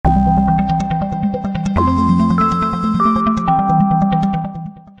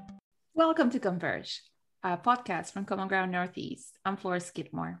Welcome to Converge, a podcast from Common Ground Northeast. I'm Flora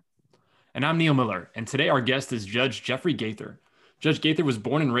Skidmore. And I'm Neil Miller. And today our guest is Judge Geoffrey Gaither. Judge Gaither was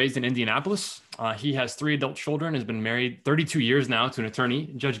born and raised in Indianapolis. He has 3 adult children, has been married 32 years now to an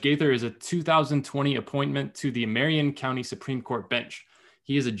attorney. Judge Gaither is a 2020 appointment to the Marion County Supreme Court bench.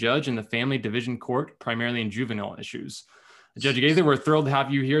 He is a judge in the Family Division Court, primarily in juvenile issues. Judge Gaither, we're thrilled to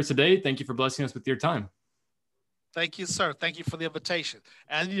have you here today. Thank you for blessing us with your time. Thank you, sir. Thank you for the invitation.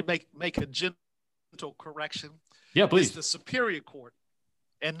 And I need to make a gentle correction. Yeah, please. It's the Superior Court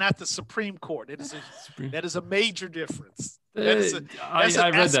and not the Supreme Court. That is a major difference. That's an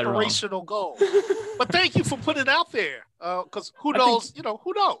aspirational goal. But thank you for putting it out there. Because who knows?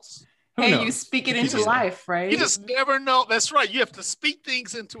 Who knows? You speak it into life, right? You just never know. That's right. You have to speak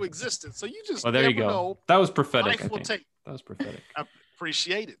things into existence. So you just there never you go. know. That was prophetic. That was prophetic. I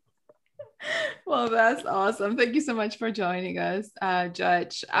appreciate it. Well, that's awesome. Thank you so much for joining us,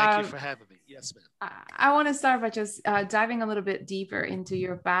 Judge. Thank you for having me. Yes, ma'am. I want to start by just diving a little bit deeper into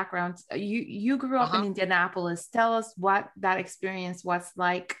your background. You grew up in Indianapolis. Tell us what that experience was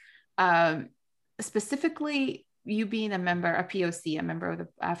like, specifically you being a POC, a member of the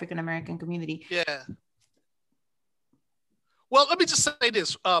African American community. Yeah. Well, let me just say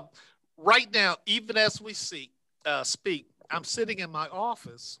this. Right now, even as we speak, I'm sitting in my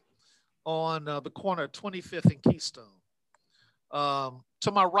office on the corner of 25th and Keystone.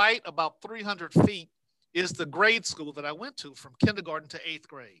 To my right, about 300 feet, is the grade school that I went to from kindergarten to 8th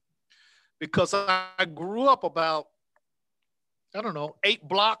grade. Because I grew up about, 8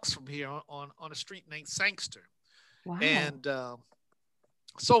 blocks from here on a street named Sangster. Wow. And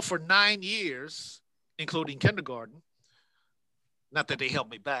so for 9 years, including kindergarten, not that they held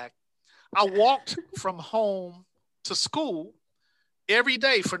me back, I walked from home to school every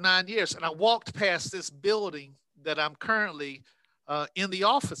day for 9 years. And I walked past this building that I'm currently in the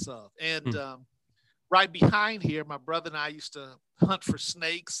office of. And right behind here, my brother and I used to hunt for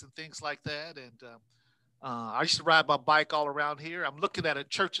snakes and things like that. And I used to ride my bike all around here. I'm looking at a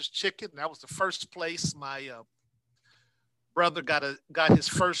Church's Chicken. That was the first place my brother got his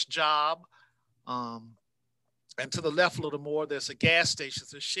first job. And to the left a little more, there's a gas station,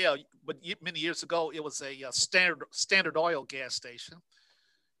 it's a Shell. But many years ago, it was a Standard Oil gas station.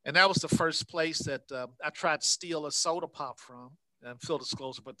 And that was the first place that I tried to steal a soda pop from. And full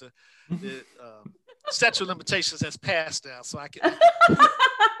disclosure, but the statute of limitations has passed now. So I can.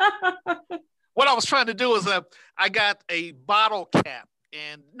 What I was trying to do is I got a bottle cap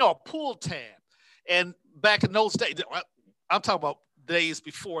a pull tab. And back in those days, I'm talking about days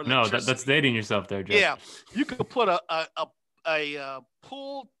before. No, that's dating yourself there, Judge. Yeah, you could put a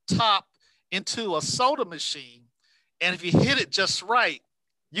pull top into a soda machine, and if you hit it just right,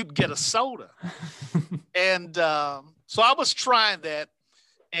 you'd get a soda. And so I was trying that,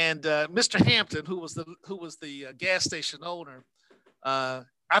 and Mr. Hampton, who was the gas station owner, I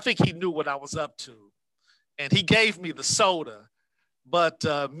think he knew what I was up to, and he gave me the soda. But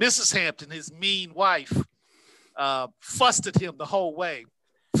Mrs. Hampton, his mean wife, fussed at him the whole way.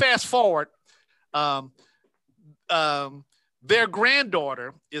 Fast forward, their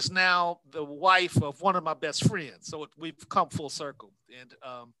granddaughter is now the wife of one of my best friends. So we've come full circle. And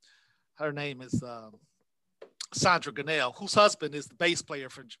her name is Sandra Gunnell, whose husband is the bass player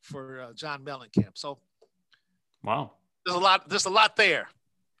for John Mellencamp. So, wow, there's a lot there.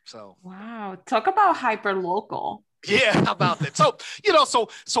 So, wow, talk about hyper local. Yeah, how about that? So,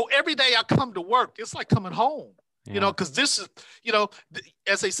 so every day I come to work, it's like coming home. Yeah. Because this is,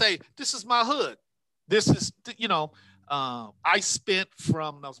 as they say, this is my hood. This is, I was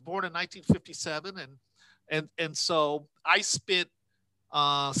born in 1957, and so I spent.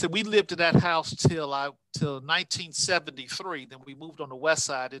 So we lived in that house till 1973. Then we moved on the west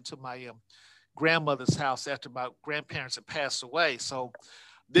side into my grandmother's house after my grandparents had passed away. So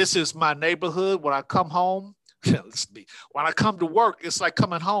this is my neighborhood. When I come home, when I come to work, it's like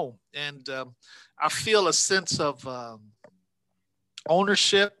coming home. And I feel a sense of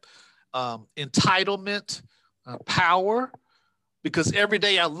ownership, entitlement, power, because every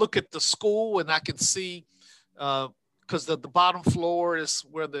day I look at the school and I can see, because the bottom floor is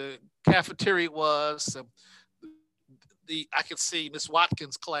where the cafeteria was. I could see Miss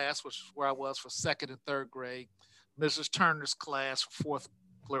Watkins' class, which is where I was for 2nd and 3rd grade, Mrs. Turner's class for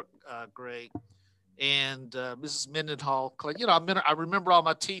 4th grade, and Mrs. Mendenhall. I remember all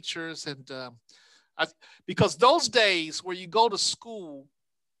my teachers, and because those days where you go to school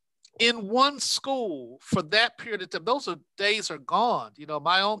in one school for that period of time, days are gone.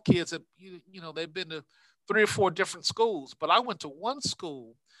 My own kids have, they've been to 3 or 4 different schools, but I went to one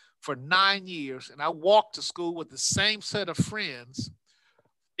school for 9 years, and I walked to school with the same set of friends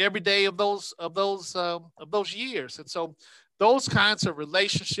every day of those years. And so those kinds of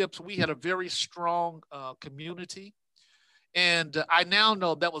relationships, we had a very strong community. And I now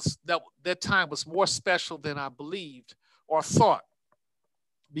know that time was more special than I believed or thought,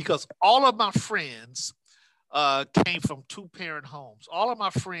 because all of my friends came from two-parent homes. All of my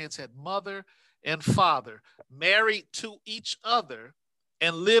friends had mother and father married to each other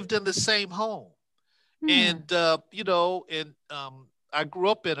and lived in the same home. And I grew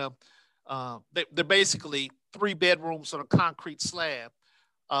up in they're basically 3 bedrooms on a concrete slab,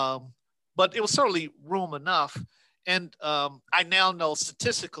 but it was certainly room enough. And I now know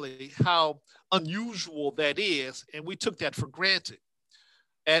statistically how unusual that is, and we took that for granted.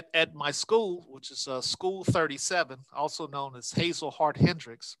 At my school, which is School 37, also known as Hazel Hart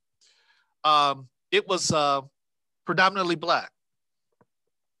Hendricks, it was predominantly Black.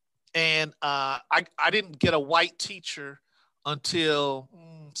 And I didn't get a white teacher until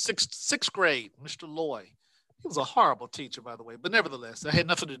sixth grade, Mr. Loy. He was a horrible teacher, by the way, but nevertheless, that had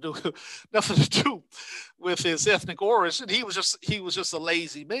nothing to do with his ethnic origin. He was just a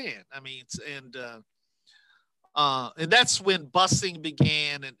lazy man. I mean, and that's when busing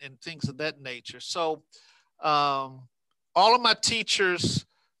began and things of that nature. So all of my teachers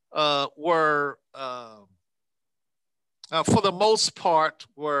were, for the most part,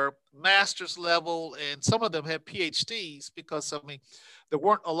 were master's level, and some of them had PhDs, because, I mean, there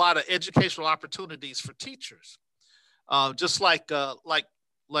weren't a lot of educational opportunities for teachers. Just like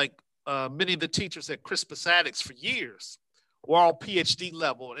many of the teachers at Crispus Attucks for years were all PhD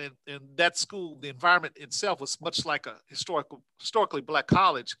level, and that school, the environment itself was much like a historically Black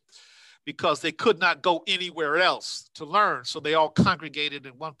college, because they could not go anywhere else to learn, so they all congregated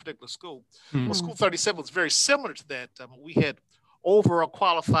in one particular school. Well, School 37 was very similar to that. We had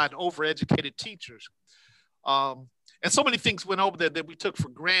overqualified, overeducated teachers, and so many things went over there that we took for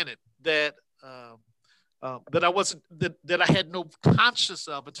granted that I had no conscience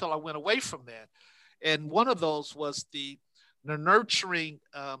of until I went away from that. And one of those was the nurturing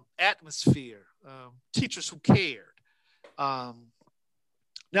atmosphere, teachers who cared.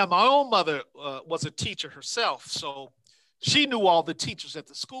 Now, my own mother was a teacher herself, so she knew all the teachers at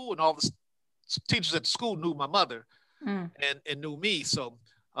the school, and all the teachers at the school knew my mother and knew me. So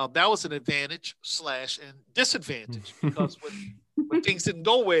that was an advantage / and disadvantage, because when things didn't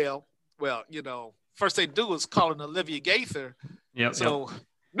go well, first they do is call in Olivia Gaither.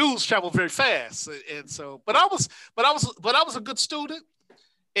 News traveled very fast, and so. But I was a good student,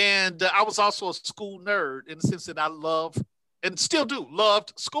 and I was also a school nerd in the sense that I loved and still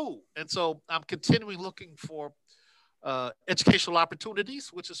loved school, and so I'm continuing looking for educational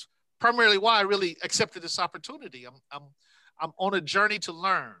opportunities, which is primarily why I really accepted this opportunity. I'm on a journey to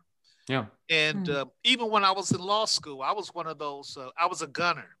learn. Yeah. And even when I was in law school, I was one of those. I was a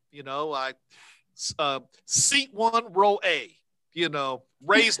gunner. I seat 1, row A.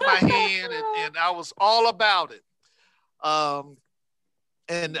 Raised my hand, and I was all about it.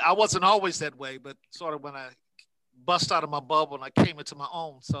 And I wasn't always that way, but sort of when I bust out of my bubble and I came into my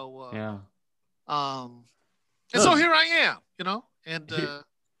own. So so here I am, and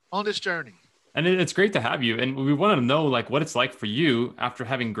on this journey. And it's great to have you. And we want to know what it's like for you after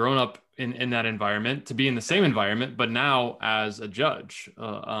having grown up in that environment to be in the same environment, but now as a judge.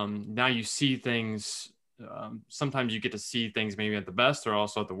 Now you see things. Sometimes you get to see things maybe at the best or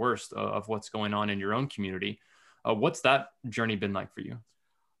also at the worst of what's going on in your own community. What's that journey been like for you?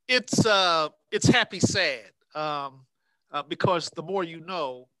 It's happy, sad, because the more you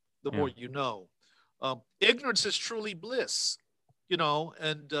know, the more you know. Ignorance is truly bliss,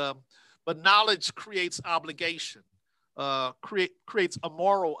 but knowledge creates obligation, creates a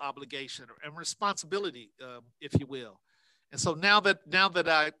moral obligation and responsibility, if you will. And so now that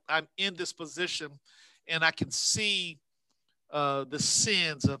I'm in this position, and I can see the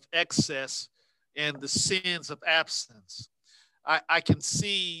sins of excess and the sins of absence, I can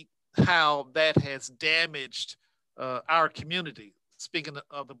see how that has damaged our community. Speaking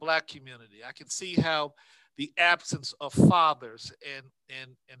of the Black community, I can see how the absence of fathers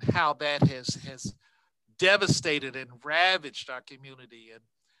and how that has devastated and ravaged our community.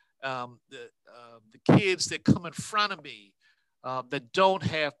 And the kids that come in front of me that don't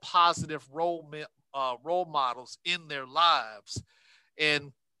have positive role models in their lives.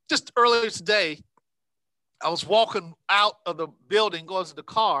 And just earlier today, I was walking out of the building, going to the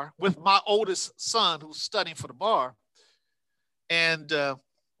car with my oldest son who's studying for the bar. And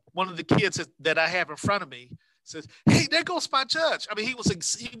one of the kids that I have in front of me says, "Hey, there goes my judge." I mean, he was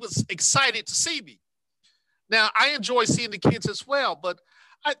excited to see me. Now, I enjoy seeing the kids as well, but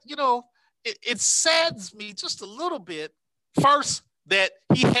it saddens me just a little bit. First, that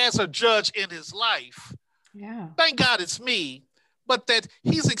he has a judge in his life. Yeah. Thank God it's me, but that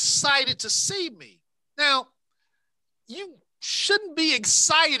he's excited to see me. Now, you shouldn't be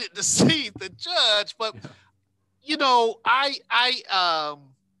excited to see the judge, but you know, I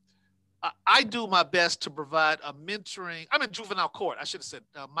do my best to provide a mentoring. I'm in juvenile court. I should have said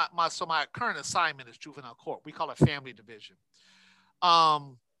my current assignment is juvenile court. We call it family division. I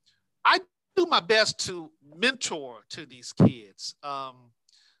do my best to mentor to these kids.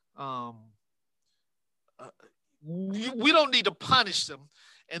 We don't need to punish them,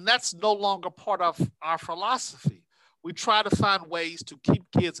 and that's no longer part of our philosophy. We try to find ways to keep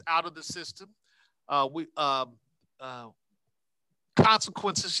kids out of the system.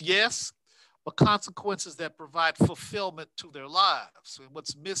 Consequences, yes, but consequences that provide fulfillment to their lives and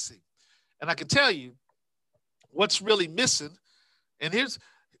what's missing. And I can tell you what's really missing. And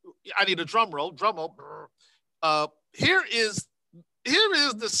I need a drum roll. Here is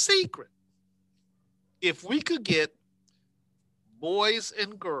the secret. If we could get boys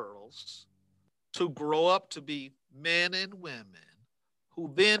and girls to grow up to be men and women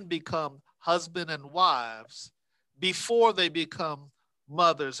who then become husband and wives before they become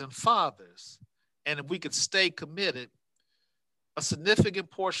mothers and fathers, and if we could stay committed, a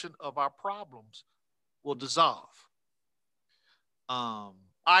significant portion of our problems will dissolve.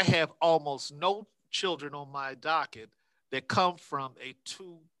 I have almost no children on my docket that come from a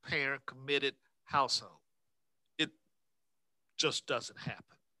two-parent committed household. It just doesn't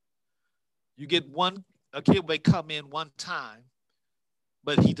happen. You get a kid may come in one time,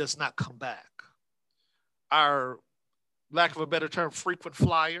 but he does not come back. Our, lack of a better term, frequent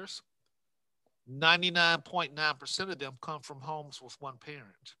flyers, 99.9% of them come from homes with one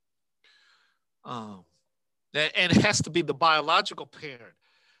parent. And it has to be the biological parent.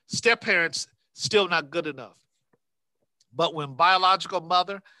 Step parents, still not good enough. But when biological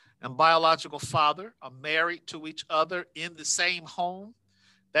mother and biological father are married to each other in the same home,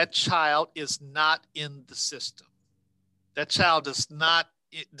 that child is not in the system. That child does not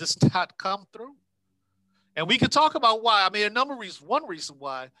come through. And we can talk about why. I mean, a number of reasons. One reason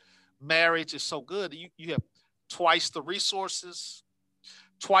why marriage is so good, you have twice the resources,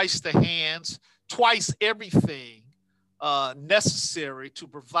 twice the hands, twice everything necessary to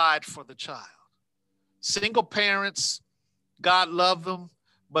provide for the child. Single parents, God love them,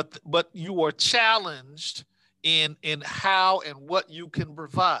 but you are challenged in how and what you can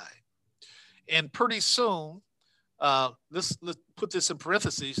provide. And pretty soon, let's put this in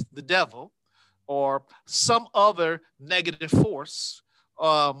parentheses, the devil or some other negative force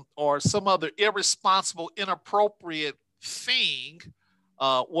or some other irresponsible, inappropriate thing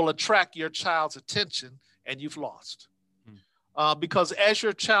will attract your child's attention, and you've lost. Because as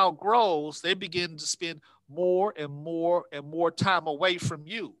your child grows, they begin to spend more and more and more time away from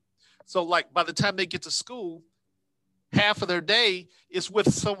you. So like by the time they get to school, half of their day is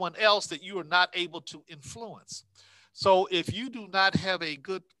with someone else that you are not able to influence. So if you do not have a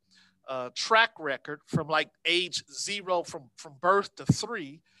good track record from like age 0 from birth to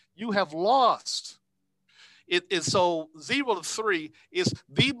 3, you have lost. It is so 0 to 3 is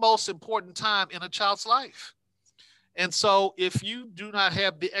the most important time in a child's life. And so if you do not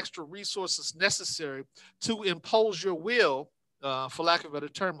have the extra resources necessary to impose your will, for lack of a better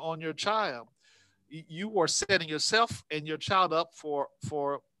term, on your child, you are setting yourself and your child up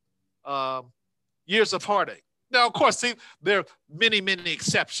for years of heartache. Now, of course, see, there are many, many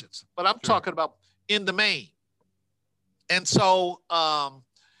exceptions, but I'm talking about in the main. And so,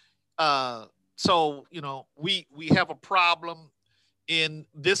 you know, we have a problem in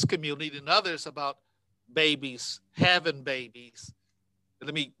this community and others about babies, having babies.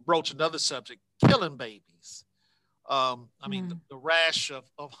 Let me broach another subject, killing babies. I mean, the rash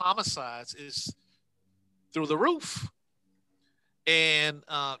of homicides is through the roof. And,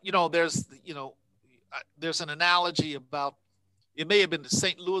 you know, there's an analogy about, it may have been the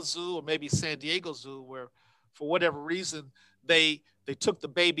St. Louis Zoo or maybe San Diego Zoo, where for whatever reason, they took the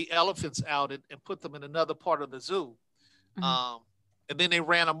baby elephants out and put them in another part of the zoo. And then they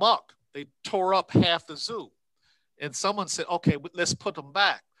ran amok. They tore up half the zoo. And someone said, okay, let's put them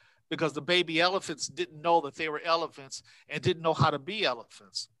back, because the baby elephants didn't know that they were elephants and didn't know how to be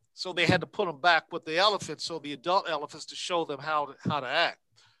elephants. So they had to put them back with the elephants, so the adult elephants, to show them how to act.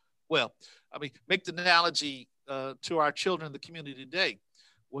 Well, I mean, make the analogy to our children in the community today.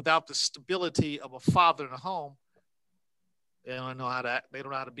 Without the stability of a father in a home, they don't know how to act. They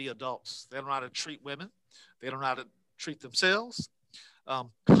don't know how to be adults. They don't know how to treat women. They don't know how to treat themselves.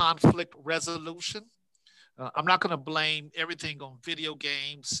 Conflict resolution. I'm not going to blame everything on video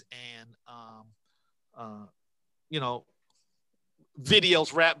games and, you know,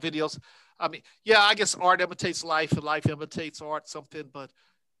 videos, rap videos. I mean, yeah, I guess art imitates life and life imitates art, something, but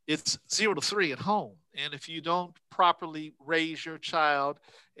it's 0 to 3 at home. And if you don't properly raise your child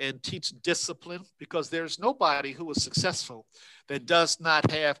and teach discipline, because there's nobody who is successful that does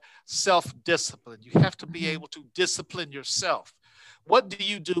not have self-discipline. You have to be able to discipline yourself. What do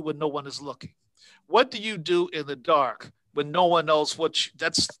you do when no one is looking? What do you do in the dark when no one knows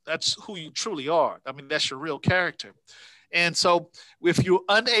that's who you truly are? I mean, that's your real character. And so if you're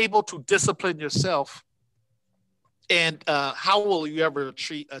unable to discipline yourself, and how will you ever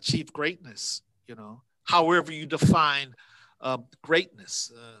achieve greatness? You know, however you define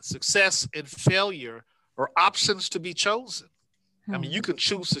greatness, success and failure are options to be chosen. I mean, you can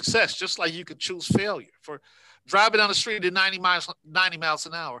choose success just like you can choose failure. For driving down the street at 90 miles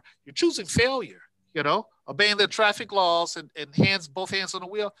an hour, you're choosing failure. You know, obeying the traffic laws and both hands on the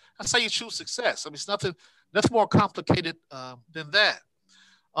wheel. That's how you choose success. I mean, it's nothing more complicated than that.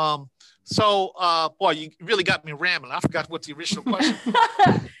 Boy, you really got me rambling. I forgot what the original question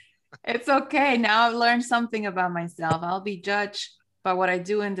was. It's okay. Now I've learned something about myself. I'll be judged by what I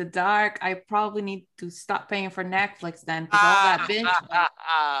do in the dark. I probably need to stop paying for Netflix then, because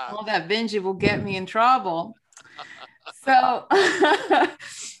all that binge will get me in trouble. So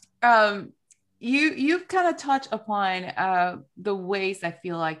you've kind of touched upon the ways I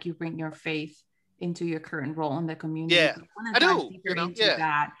feel like you bring your faith into your current role in the community. Yeah, I do.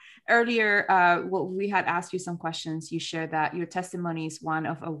 That. Earlier, we had asked you some questions. You shared that your testimony is one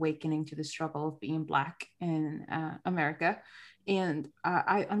of awakening to the struggle of being Black in America. And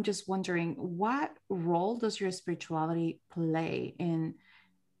I'm just wondering, what role does your spirituality play in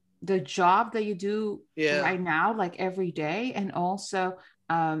the job that you do right now, like every day, and also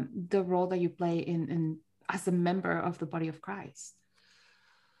the role that you play in as a member of the body of Christ?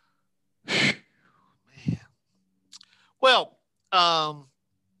 Man. Well,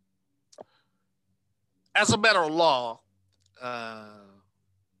 as a matter of law,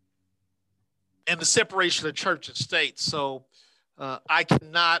 and the separation of church and state, so I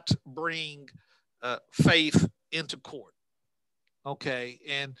cannot bring faith into court. Okay,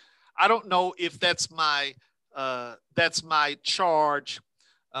 and I don't know if that's my charge,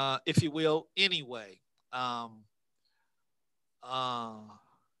 if you will. Anyway,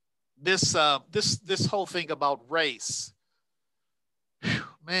 this whole thing about race,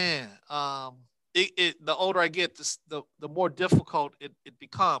 man. The older I get, the more difficult it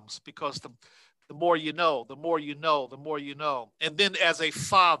becomes, because the more you know, the more you know, the more you know. And then as a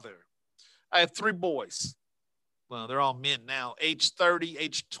father, I have 3 boys. Well, they're all men now, age 30,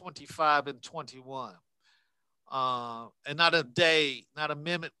 age 25, and 21. And not a day, not a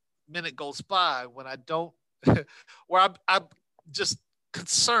minute goes by when I don't, where I'm just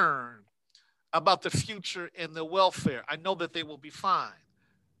concerned about the future and the welfare. I know that they will be fine.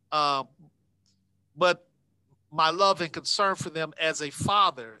 But my love and concern for them as a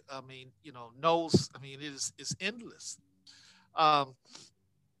father, I mean, it is endless.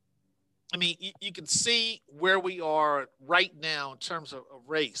 I mean, you can see where we are right now in terms of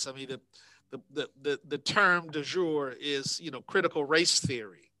race. I mean, the term du jour is, critical race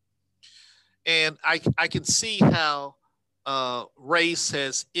theory. And I can see how race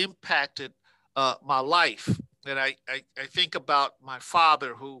has impacted my life. And I think about my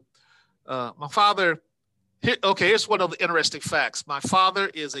father, here's one of the interesting facts. My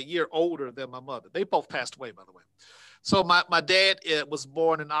father is a year older than my mother. They both passed away, by the way. So my dad was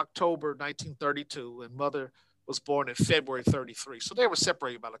born in October 1932, and mother was born in February 33. So they were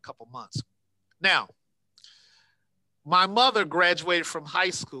separated about a couple months. Now, my mother graduated from high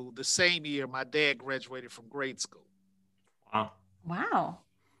school the same year my dad graduated from grade school. Wow.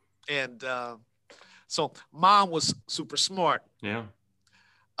 And so mom was super smart. Yeah.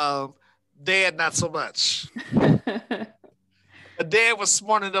 Dad, not so much. Dad was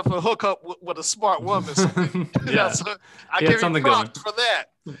smart enough to hook up with a smart woman. So, so I give him props for that.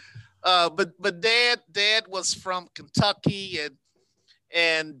 But Dad was from Kentucky,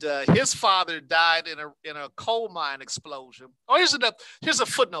 and his father died in a coal mine explosion. Oh, here's a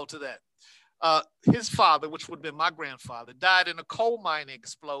footnote to that. His father, which would have been my grandfather, died in a coal mining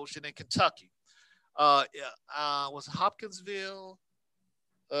explosion in Kentucky. Was it Hopkinsville?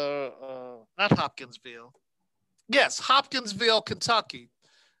 Not Hopkinsville. Yes, Hopkinsville, Kentucky,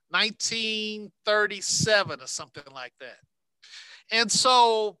 1937 or something like that. And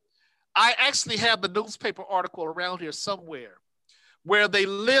so I actually have the newspaper article around here somewhere where they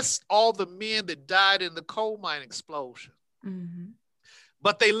list all the men that died in the coal mine explosion. Mm-hmm.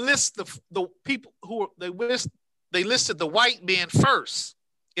 But they list the people they listed the white men first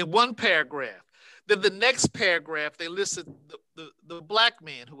in one paragraph. Then the next paragraph, they listed the black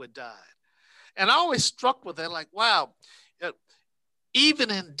man who had died. And I always struck with that, like, wow,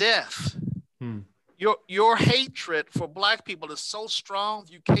 even in death, your hatred for black people is so strong,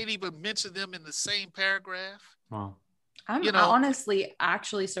 you can't even mention them in the same paragraph. Wow. I'm honestly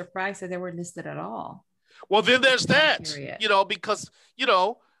actually surprised that they were listed at all. Well, then there's that, because,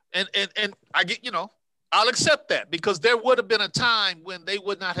 and I get, I'll accept that, because there would have been a time when they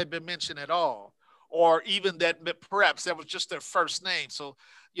would not have been mentioned at all, or even that perhaps that was just their first name. So,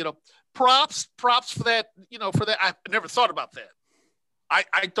 props for that, for that. I never thought about that. I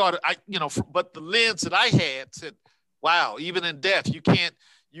thought, but the lens that I had said, wow, even in death, you can't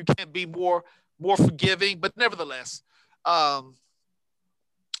be more forgiving. But nevertheless, Dad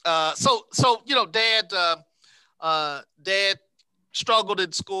struggled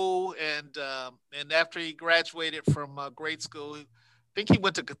in school, and after he graduated from grade school, I think he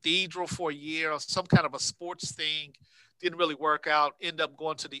went to Cathedral for a year or some kind of a sports thing. Didn't really work out. Ended up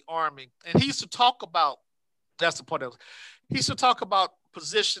going to the Army, and he used to talk about. That's the point. He used to talk about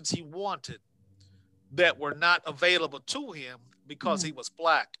positions he wanted that were not available to him because he was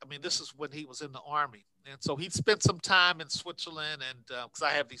black. I mean, this is when he was in the Army. And so he spent some time in Switzerland, and because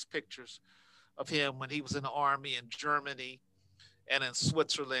I have these pictures of him when he was in the Army in Germany and in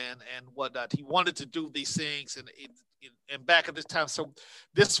Switzerland and whatnot. He wanted to do these things, and back at this time. So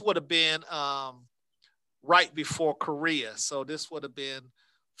this would have been right before Korea. So this would have been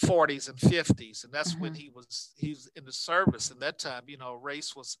 40s and 50s, and that's when he was in the service. And that time,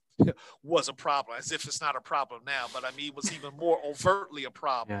 race was a problem, as if it's not a problem now, but I mean, it was even more overtly a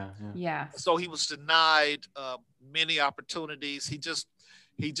problem. Yeah. So he was denied many opportunities. He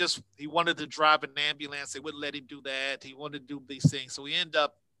wanted to drive an ambulance. They wouldn't let him do that. He wanted to do these things. So he ended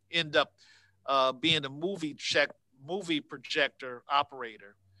up being a movie projector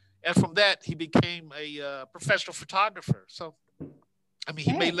operator, and from that he became a professional photographer. So I mean,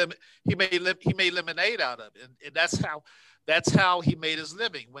 he made lemonade out of it, and that's how he made his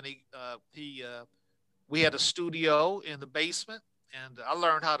living. When we had a studio in the basement, and I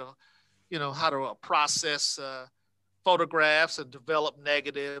learned how to process photographs and develop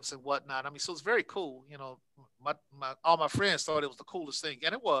negatives and whatnot. I mean, so it's very cool. All my friends thought it was the coolest thing,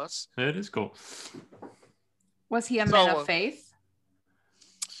 and it was. It is cool. Was he a man of faith?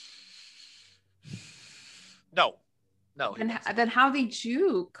 No. Then how did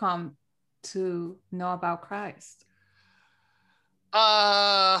you come to know about Christ?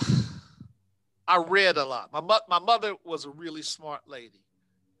 I read a lot. My mother was a really smart lady,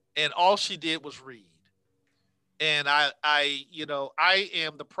 and all she did was read. And I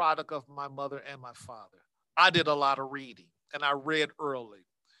am the product of my mother and my father. I did a lot of reading, and I read early,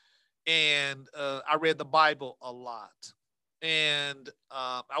 and I read the Bible a lot, and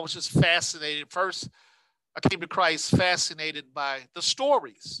I was just fascinated. First, I came to Christ fascinated by the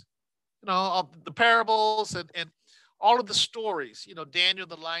stories, of the parables and all of the stories, Daniel,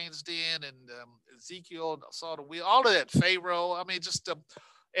 the lion's den, and Ezekiel saw the wheel, all of that, Pharaoh. I mean, just,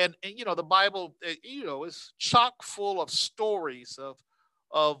 and the Bible, is chock full of stories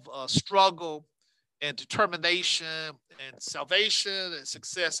of struggle and determination and salvation and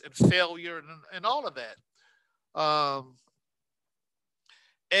success and failure and all of that.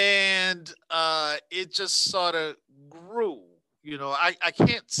 And it just sort of grew. I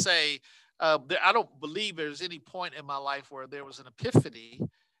can't say, I don't believe there's any point in my life where there was an epiphany.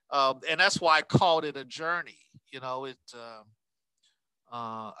 And that's why I called it a journey.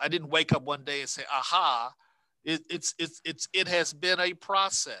 I didn't wake up one day and say, aha. It has been a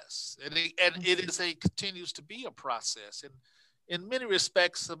process, and it continues to be a process. And in many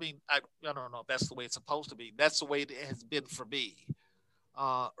respects, I mean, I don't know if that's the way it's supposed to be. That's the way it has been for me.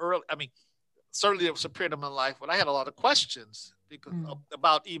 Certainly there was a period of my life when I had a lot of questions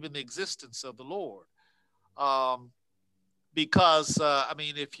about even the existence of the Lord. Because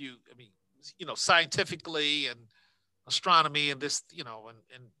scientifically and astronomy and this,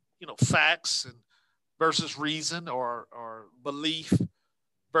 and facts and versus reason or belief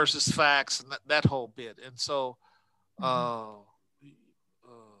versus facts and that whole bit. And so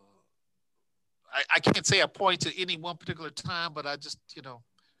I can't say I point to any one particular time, but I just,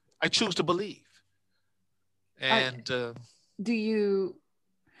 I choose to believe. And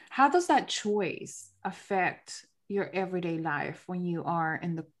how does that choice affect your everyday life when you are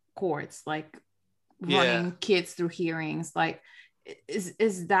in the courts, like running kids through hearings? Like,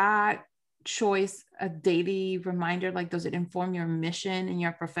 is that choice a daily reminder? Like, does it inform your mission and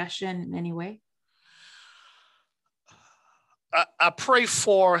your profession in any way? I pray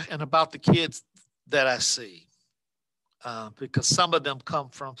for and about the kids that I see, because some of them come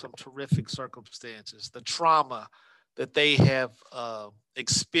from some terrific circumstances. The trauma that they have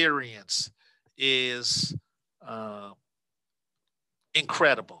experienced is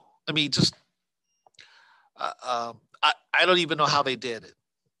incredible. I mean, just I don't even know how they did it.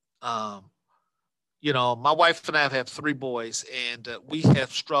 You know, my wife and I have 3 boys, and we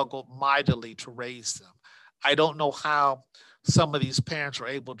have struggled mightily to raise them. I don't know how some of these parents are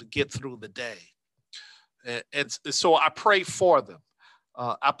able to get through the day. And so I pray for them.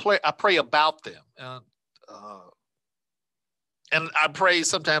 I pray about them. And I pray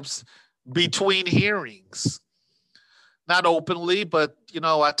sometimes between hearings, not openly, but, you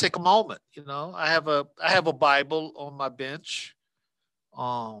know, I take a moment. You know, I have a Bible on my bench.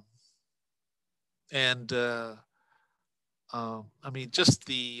 I mean, just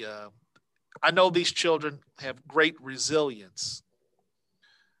I know these children have great resilience.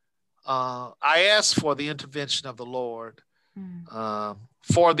 I ask for the intervention of the Lord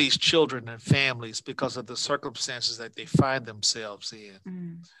for these children and families because of the circumstances that they find themselves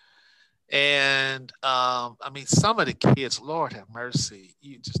in. And I mean, some of the kids, Lord have mercy.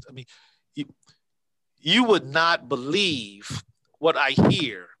 You would not believe what I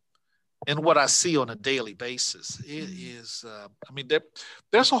hear and what I see on a daily basis. It is, I mean,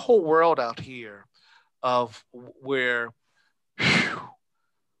 there's a whole world out here of where, whew,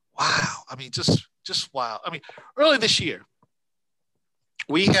 wow. I mean, just wow. I mean, early this year,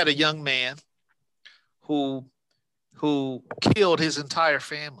 we had a young man who killed his entire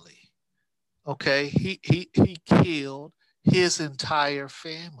family. Okay, he killed his entire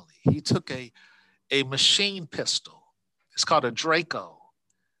family. He took a machine pistol. It's called a Draco,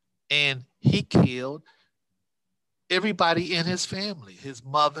 and he killed everybody in his family: his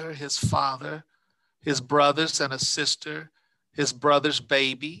mother, his father, his brothers and a sister, his brother's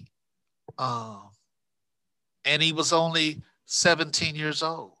baby. And he was only 17 years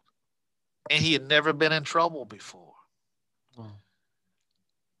old, and he had never been in trouble before.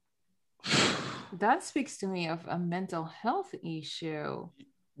 That speaks to me of a mental health issue.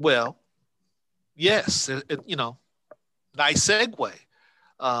 Well, yes, you know, nice segue.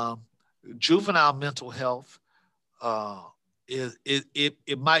 Juvenile mental health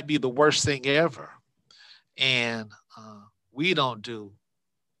it might be the worst thing ever, and we don't do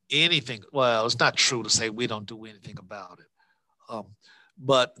anything. Well, it's not true to say we don't do anything about it,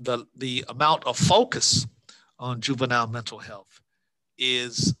 but the amount of focus on juvenile mental health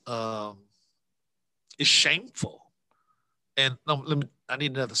is shameful. And I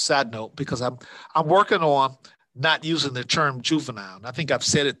need another side note because I'm working on not using the term juvenile. And I think I've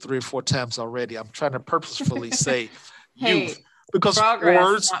said it 3 or 4 times already. I'm trying to purposefully say youth because progress,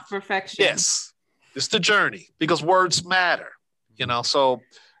 words, not perfection. Yes, it's the journey because words matter. You know, so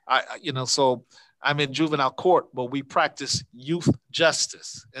so I'm in juvenile court, but we practice youth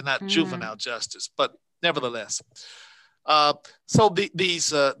justice and not juvenile justice. But nevertheless, so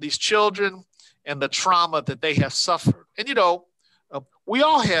these children and the trauma that they have suffered, and you know, we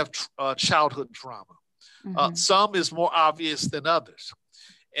all have childhood trauma. Some is more obvious than others,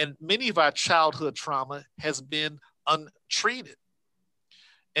 and many of our childhood trauma has been untreated,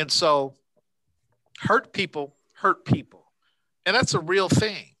 and so hurt people, and that's a real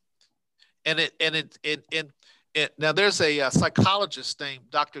thing. And now there's a psychologist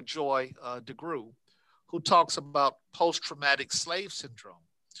named Dr. Joy DeGruy who talks about post-traumatic slave syndrome,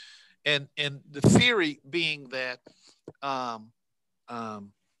 and the theory being that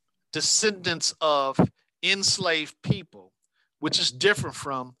descendants of enslaved people, which is different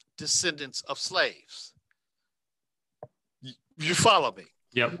from descendants of slaves. You follow me?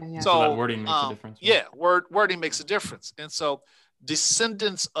 Yep. Yeah. So that wording makes a difference. Right? Yeah, wording makes a difference. And so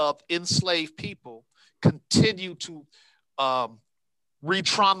descendants of enslaved people continue to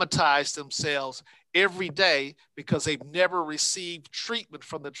re-traumatize themselves every day because they've never received treatment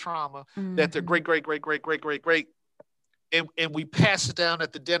from the trauma that their great, and we pass it down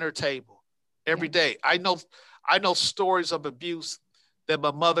at the dinner table every day. I know stories of abuse that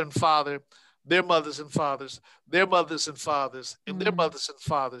my mother and father, their mothers and fathers, their mothers and fathers, and their mothers and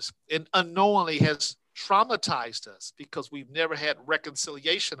fathers, and unknowingly has traumatized us because we've never had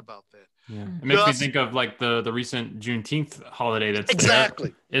reconciliation about that. Yeah, it makes me think of like the recent Juneteenth holiday. That's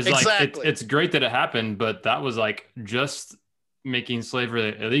exactly there. Like it's great that it happened, but that was like just making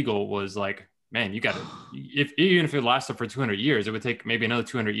slavery illegal was like, man, you got to even if it lasted for 200 years, it would take maybe another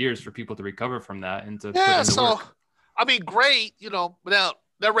 200 years for people to recover from that and to put into work. I mean, great, you know. Now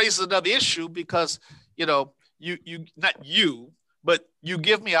that raises another issue because you know you not you, but you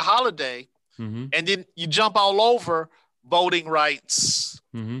give me a holiday. And then you jump all over voting rights,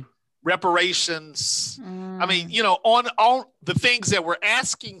 reparations. I mean, you know, on the things that we're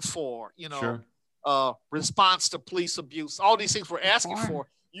asking for, you know, response to police abuse, all these things we're asking for.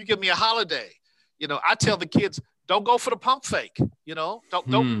 You give me a holiday. I tell the kids, don't go for the pump fake.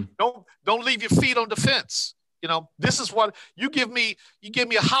 Don't leave your feet on the fence. This is what you give me. You give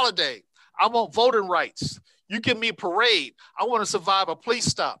me a holiday. I want voting rights. You give me a parade. I want to survive a police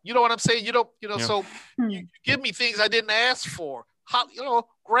stop. You know what I'm saying? So you give me things I didn't ask for.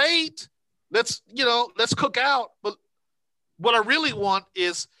 Great. Let's cook out. But what I really want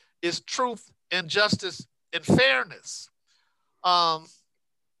is truth and justice and fairness.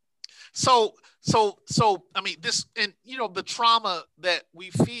 So I mean, this, and the trauma that we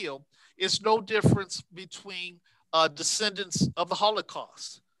feel is no difference between descendants of the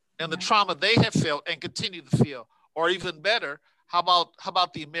Holocaust and the trauma they have felt and continue to feel, or even better, how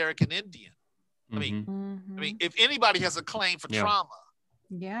about the American Indian? I mean, if anybody has a claim for trauma,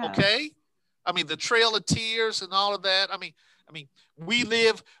 okay. I mean, the Trail of Tears and all of that. I mean, we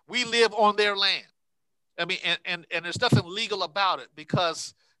live on their land. I mean, and there's nothing legal about it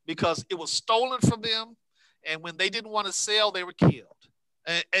because it was stolen from them, and when they didn't want to sell, they were killed.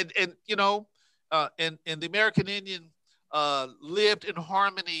 And the American Indian lived in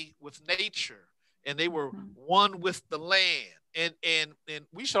harmony with nature, and they were one with the land. And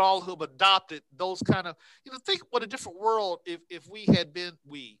we should all have adopted those kind of, think what a different world if we had been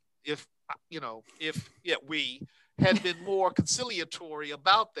we had been more conciliatory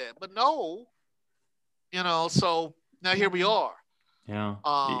about that. But no, so now here we are. Yeah.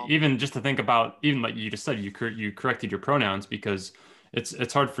 Even just to think about, even like you just said, you corrected your pronouns because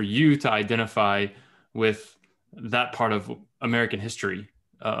it's hard for you to identify with that part of American history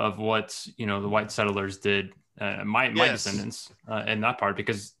of what, the white settlers did, my descendants in that part,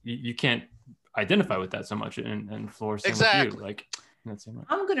 because you can't identify with that so much. And Flora, same with you, like,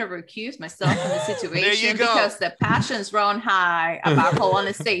 I'm going to recuse myself from the situation because the passions run high about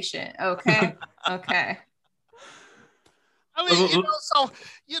colonization. Okay. Okay. I mean,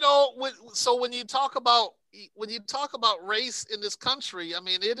 so when you talk about race in this country, I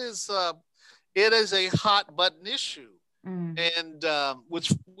mean, it is a hot button issue, and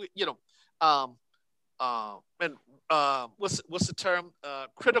which what's the term?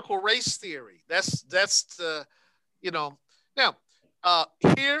 Critical race theory. That's the now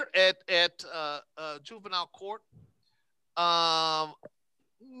here at juvenile court,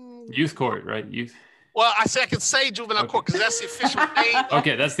 youth court, right? Youth. Well, I can say juvenile court because that's the official name.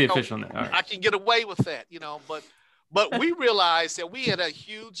 Okay, that's the official name. All right. I can get away with that, but we realized that we had a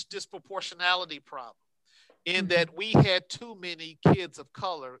huge disproportionality problem in that we had too many kids of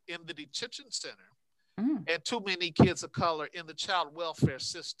color in the detention center and too many kids of color in the child welfare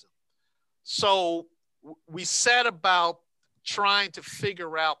system. So we set about trying to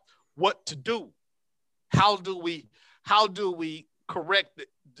figure out what to do. How do we correct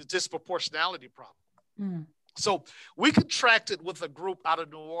the disproportionality problem? So we contracted with a group out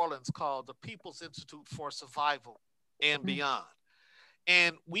of New Orleans called the People's Institute for Survival and Beyond.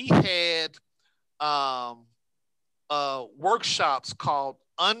 And we had workshops called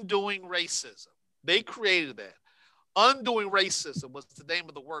Undoing Racism. They created that. Undoing Racism was the name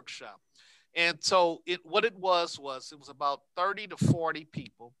of the workshop. And so it was about 30 to 40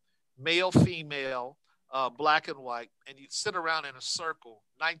 people, male, female, black and white, and you'd sit around in a circle,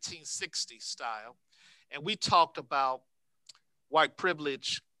 1960s style. And we talked about white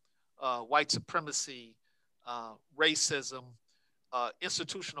privilege, white supremacy, racism,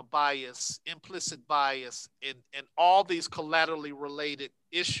 institutional bias, implicit bias, and all these collaterally related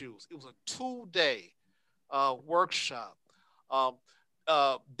issues. It was a 2-day workshop.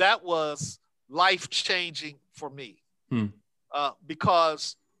 That was life-changing for me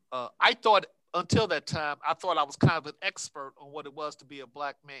because I thought until that time, I thought I was kind of an expert on what it was to be a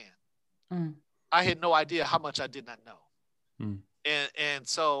black man. I had no idea how much I did not know. And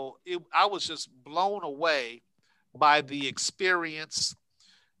so I was just blown away by the experience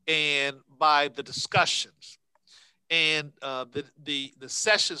and by the discussions. And the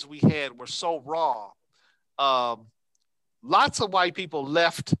sessions we had were so raw. Lots of white people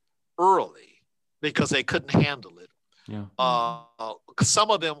left early because they couldn't handle it. Some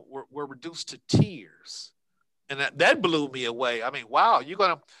of them were reduced to tears. And that blew me away. I mean, wow, you're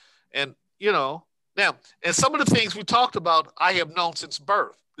going to, and now, and some of the things we talked about, I have known since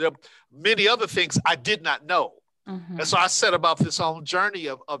birth. There are many other things I did not know. And so I set about this own journey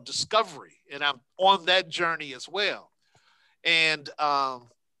of discovery, and I'm on that journey as well. And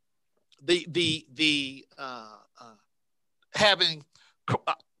having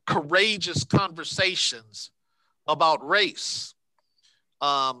courageous conversations about race.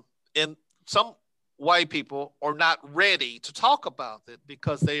 And some white people are not ready to talk about it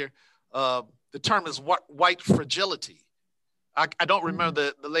because they're The term is white fragility. I don't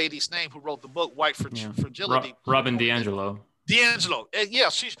remember the lady's name who wrote the book, White Fragility. Robin DiAngelo. DiAngelo. And yeah,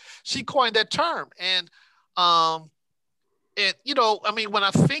 she coined that term. And you know, I mean, when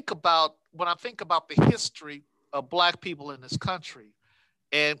I think about the history of Black people in this country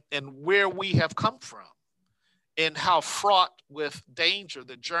and where we have come from and how fraught with danger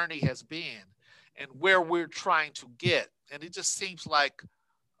the journey has been and where we're trying to get. And it just seems like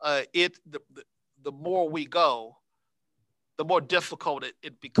the more we go, the more difficult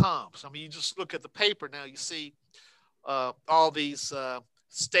it becomes. I mean, you just look at the paper now, you see all these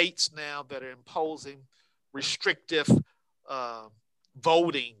states now that are imposing restrictive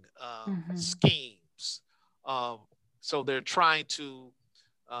voting schemes. So they're trying to,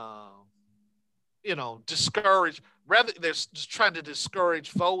 you know, discourage, rather they're just trying to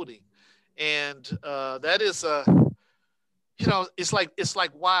discourage voting. And that is you know, it's like,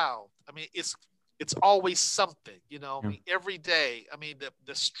 wow. I mean, it's always something, you know, I mean, every day. I mean,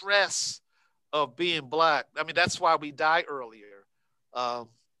 the stress of being Black. I mean, that's why we die earlier,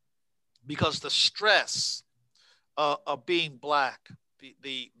 because the stress of being Black,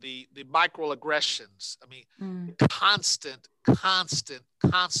 the microaggressions. I mean, constant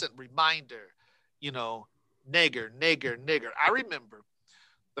reminder, you know, nigger. I remember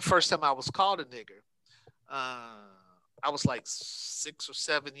the first time I was called a nigger. I was like 6 or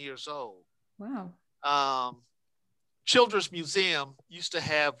 7 years old. Wow. Children's Museum used to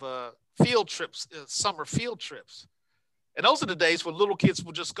have field trips, summer field trips. And those are the days when little kids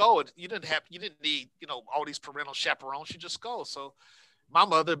would just go, and you didn't need, you know, all these parental chaperones. You just go. So my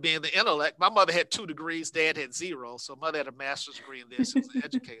mother, being the intellect, my mother had 2 degrees, dad had 0. So mother had a master's degree in this, was an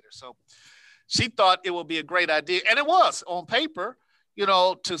educator. So she thought it would be a great idea. And it was on paper, you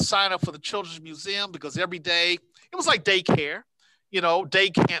know, to sign up for the Children's Museum, because every day it was like daycare, you know, day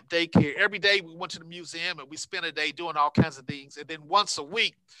camp, daycare. Every day we went to the museum and we spent a day doing all kinds of things. And then once a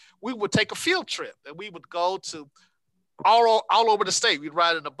week, we would take a field trip and we would go to all over the state. We'd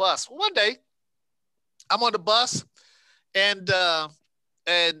ride in a bus. Well, one day I'm on the bus and I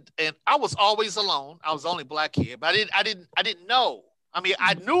was always alone. I was the only Black kid, but I didn't know. I mean,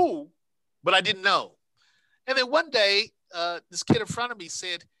 I knew, but I didn't know. And then one day, this kid in front of me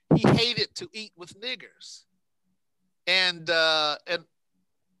said he hated to eat with niggers. And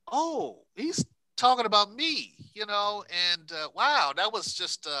oh, he's talking about me, you know, and wow, that was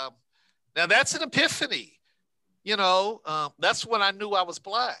just, now that's an epiphany, you know. That's when I knew I was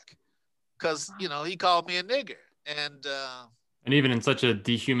Black, because, you know, he called me a nigger. And even in such a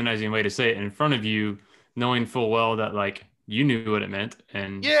dehumanizing way to say it in front of you, knowing full well that, like, you knew what it meant.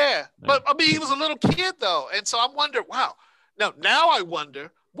 And yeah, but I mean, he was a little kid though. And so I wonder, wow, now I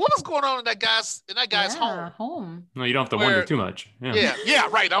wonder, what was going on in that guy's home? No, you don't have to wonder too much. Yeah,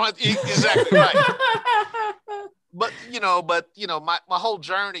 right. Exactly right. But you know, my whole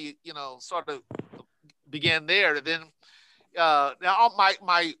journey, you know, sort of began there. And then now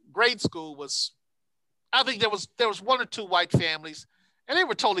my grade school was, I think there was 1 or 2 white families, and they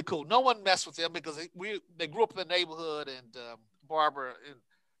were totally cool. No one messed with them because they grew up in the neighborhood, and Barbara, and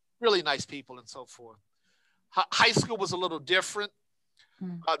really nice people and so forth. High school was a little different.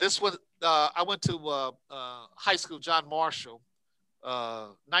 I went to high school, John Marshall,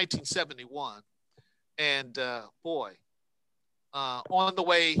 1971. And boy, on the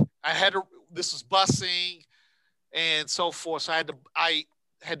way, this was busing and so forth. So I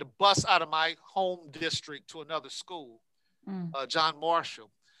had to bus out of my home district to another school, John Marshall.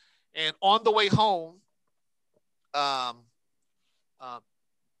 And on the way home,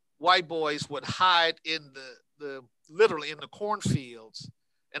 white boys would hide in literally in the cornfields,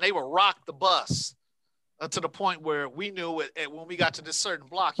 and they would rock the bus to the point where we knew when we got to this certain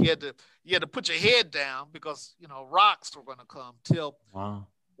block, you had to put your head down because, you know, rocks were going to come. Till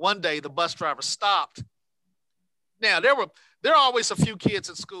one day the bus driver stopped. Now there are always a few kids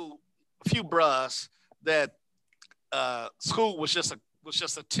at school, a few bras that school was just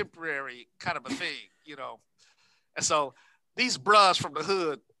a temporary kind of a thing, you know. And so these bras from the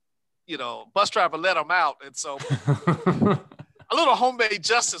hood, you know, bus driver let them out. And so a little homemade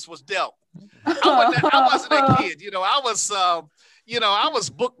justice was dealt. I wasn't a kid, you know. I was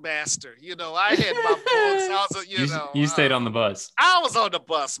bookmaster. You know, I had my books. You stayed on the bus. I was on the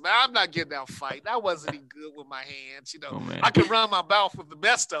bus, man. I'm not getting out fighting. I wasn't even good with my hands. You know, I could run my mouth with the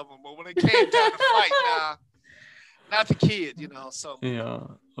best of them, but when it came time to fight, not the kid. You know, so yeah.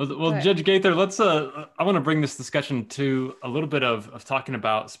 Well, Judge Gaither, let's. I want to bring this discussion to a little bit of talking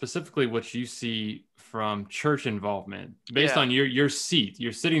about specifically what you see from church involvement based on your seat.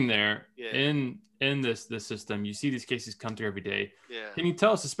 You're sitting there in in this system. You see these cases come through every day. Yeah. Can you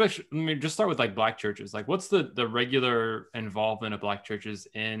tell us, especially, I mean, just start with like Black churches. Like, what's the regular involvement of Black churches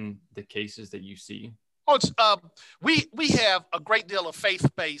in the cases that you see? Oh, it's, we have a great deal of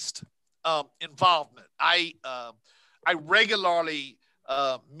faith-based involvement. I regularly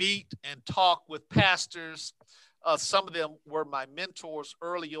meet and talk with pastors. Some of them were my mentors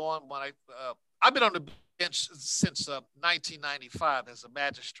early on when I've been on the bench since 1995 as a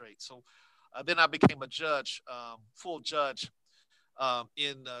magistrate. So then I became a judge, full judge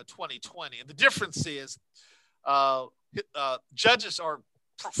in 2020. And the difference is judges are,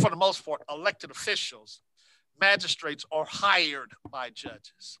 for the most part, elected officials. Magistrates are hired by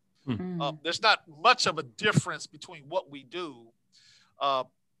judges. There's not much of a difference between what we do.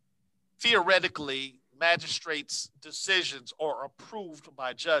 Theoretically, magistrates' decisions are approved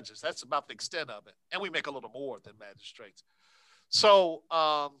by judges. That's about the extent of it. And we make a little more than magistrates. So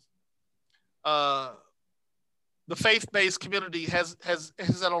the faith-based community has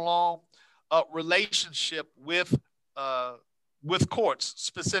had a long relationship with courts,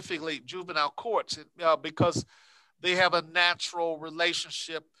 specifically juvenile courts, because they have a natural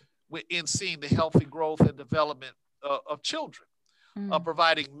relationship in seeing the healthy growth and development of children,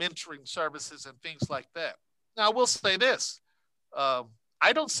 providing mentoring services and things like that. Now, I will say this.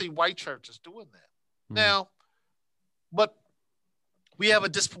 I don't see white churches doing that. Now, but we have a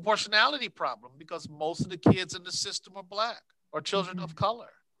disproportionality problem because most of the kids in the system are Black or children of color.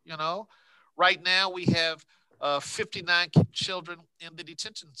 You know, right now we have 59 children in the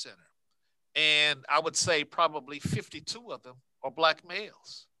detention center. And I would say probably 52 of them are Black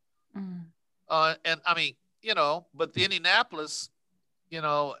males. And I mean, you know, but the Indianapolis, you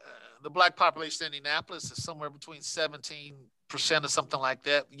know, the Black population in Indianapolis is somewhere between 17% or something like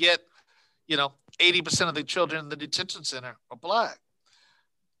that. Yet, you know, 80% of the children in the detention center are Black.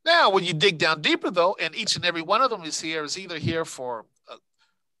 Now, when you dig down deeper, though, and each and every one of them is either here for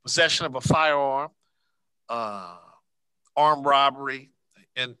possession of a firearm, armed robbery,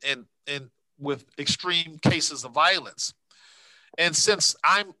 and with extreme cases of violence. And since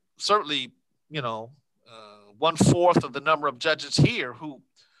I'm certainly, you know, 1/4 of the number of judges here who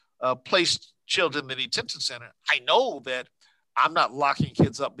place children in the detention center, I know that I'm not locking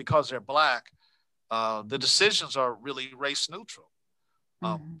kids up because they're Black. The decisions are really race neutral.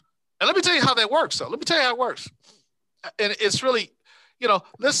 And let me tell you how that works. So let me tell you how it works. And it's really, you know,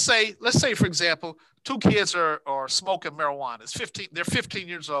 let's say, for example, two kids are smoking marijuana. They're 15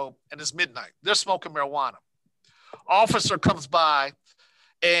 years old and it's midnight. They're smoking marijuana. Officer comes by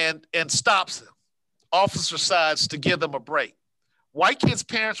and stops them. Officer decides to give them a break. White kids'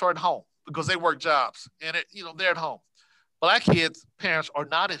 parents are at home because they work jobs and they're at home. Black kids' parents are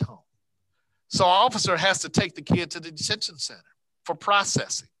not at home. So officer has to take the kid to the detention center for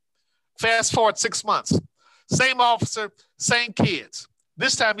processing. Fast forward 6 months. Same officer, same kids.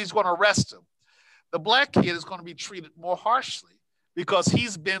 This time he's going to arrest them. The Black kid is going to be treated more harshly because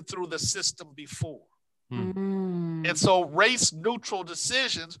he's been through the system before. And so race neutral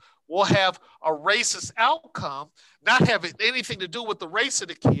decisions will have a racist outcome, not having anything to do with the race of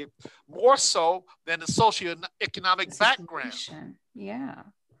the kid, more so than the socioeconomic background. Yeah.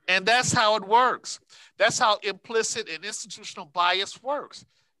 And that's how it works. That's how implicit and institutional bias works.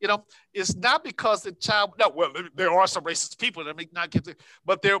 You know, it's not because the child, no, well, there are some racist people that may not get it,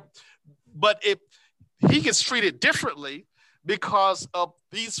 but he gets treated differently because of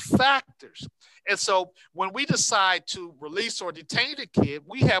these factors. And so when we decide to release or detain a kid,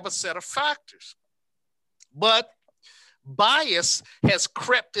 we have a set of factors. But bias has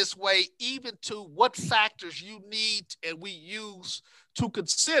crept its way even to what factors you need and we use to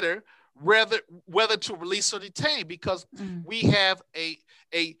consider whether to release or detain, because we have a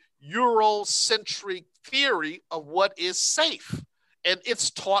Eurocentric theory of what is safe, and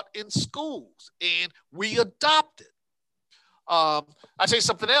it's taught in schools, and we adopt it. I'll tell you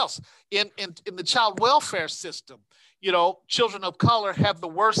something else. In the child welfare system, you know, children of color have the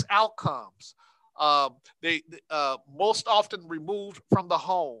worst outcomes. They most often removed from the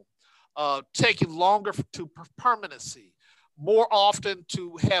home, taking longer to permanency, more often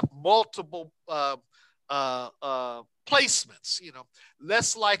to have multiple placements, you know,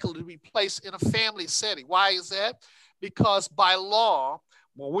 less likely to be placed in a family setting. Why is that? Because by law,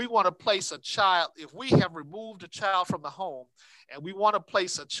 when we want to place a child, if we have removed a child from the home and we want to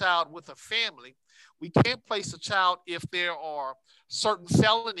place a child with a family, we can't place a child if there are certain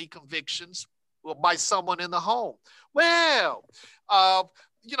felony convictions by someone in the home. Well,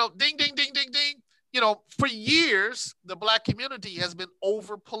 you know, ding, ding, ding, ding, ding. You know, for years, the Black community has been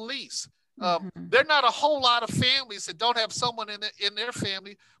over-policed. There are not a whole lot of families that don't have someone in their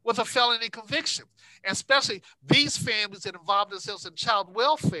family with a felony conviction, and especially these families that involve themselves in child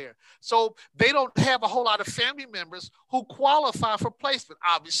welfare. So they don't have a whole lot of family members who qualify for placement.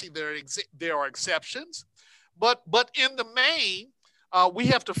 Obviously, there are exceptions, but in the main, we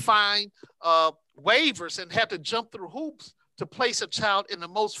have to find waivers and have to jump through hoops to place a child in the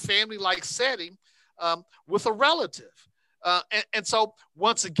most family-like setting with a relative. And so,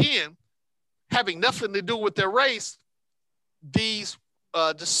 once again, having nothing to do with their race, these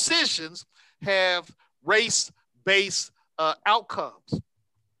decisions have race-based outcomes.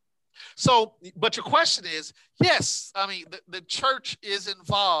 So, but your question is, yes, I mean, the church is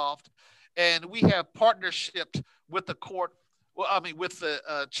involved, and we have partnership with the court, with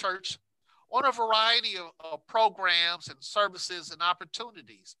the church on a variety of programs and services and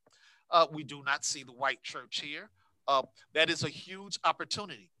opportunities. We do not see the white church here. That is a huge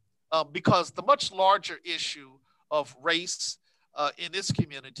opportunity because the much larger issue of race in this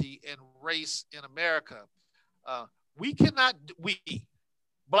community and race in America, we,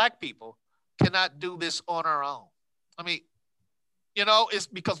 Black people, cannot do this on our own. I mean, it's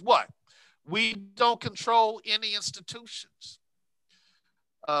because what? We don't control any institutions.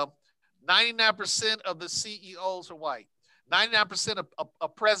 99% of the CEOs are white. 99%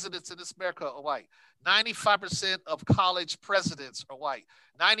 of presidents in this America are white. 95% of college presidents are white.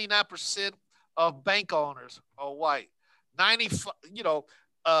 99% of bank owners are white.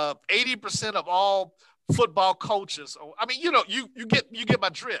 80% of all football coaches. You get my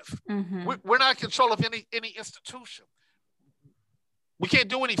drift. We're not in control of any institution. We can't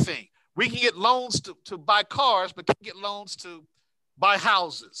do anything. We can get loans to buy cars, but can't get loans to buy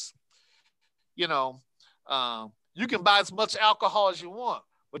houses. You can buy as much alcohol as you want,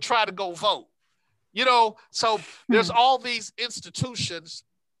 but try to go vote. So there's all these institutions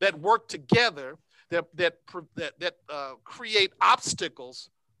that work together that create obstacles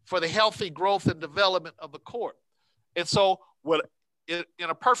for the healthy growth and development of the court. And so, in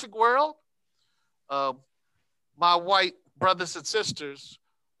a perfect world, my white brothers and sisters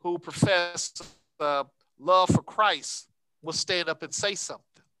who profess love for Christ will stand up and say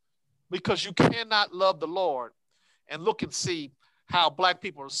something, because you cannot love the Lord and look and see how Black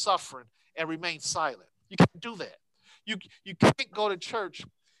people are suffering and remain silent. You can't do that. You can't go to church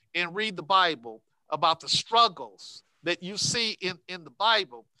and read the Bible about the struggles that you see in the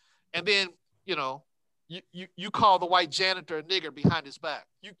Bible, and then you call the white janitor a nigger behind his back.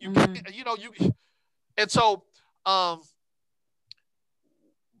 And so,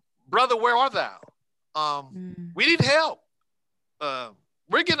 brother, where are thou? We need help.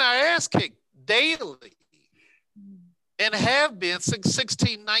 We're getting our ass kicked daily, and have been since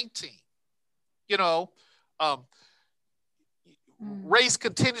 1619. Race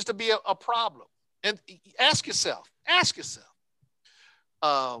continues to be a problem. And ask yourself,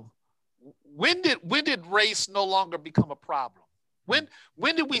 when did race no longer become a problem? When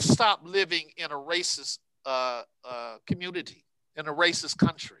did we stop living in a racist community, in a racist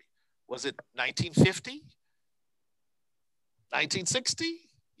country? Was it 1950?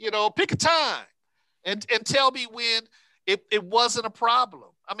 1960? Pick a time and tell me when it wasn't a problem.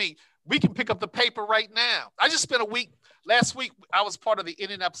 I mean, we can pick up the paper right now. I just spent last week, I was part of the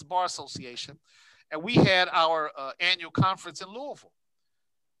Indianapolis Bar Association, and we had our annual conference in Louisville,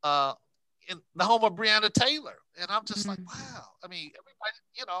 in the home of Breonna Taylor. And I'm just like, wow. I mean, everybody,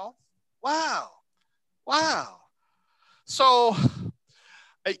 wow. So,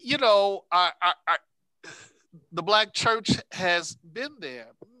 the Black church has been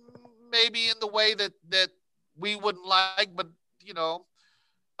there, maybe in the way that we wouldn't like, but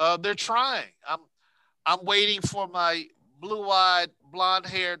they're trying. I'm waiting for my blue-eyed,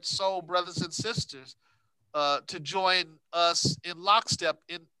 blonde-haired soul brothers and sisters to join us in lockstep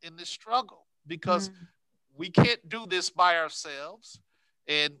in this struggle, because we can't do this by ourselves,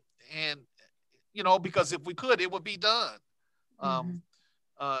 and because if we could, it would be done. And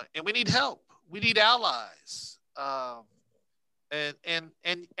we need help. We need allies. And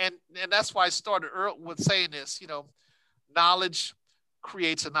that's why I started with saying this. Knowledge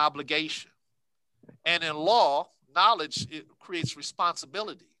creates an obligation, and in law, knowledge, it creates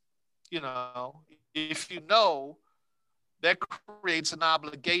responsibility. If you know, that creates an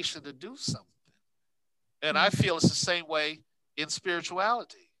obligation to do something. And I feel it's the same way in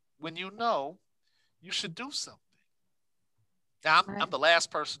spirituality. When you know, you should do something. Now, I'm the last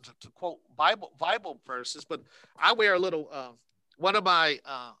person to quote Bible verses, but I wear a little, one of my,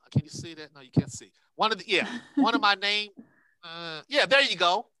 can you see that? No, you can't see. One of my name, there you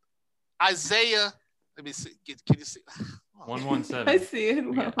go. Isaiah, let me see, can you see? 117. I see it.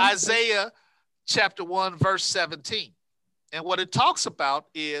 Well. Isaiah chapter 1, verse 17. And what it talks about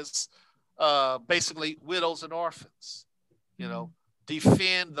is basically widows and orphans. You know,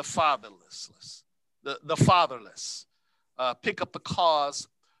 defend the fatherless, the fatherless. Pick up the cause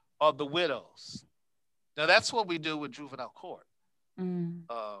of the widows. Now, that's what we do with juvenile court.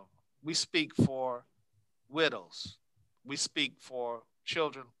 We speak for widows. We speak for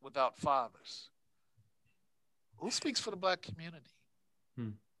children without fathers. Who speaks for the Black community?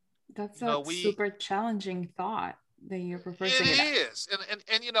 That's a super challenging thought that you're proposing. It is,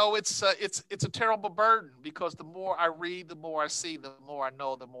 and you know, it's a terrible burden, because the more I read, the more I see, the more I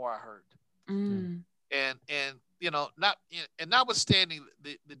know, the more I heard. And you know, notwithstanding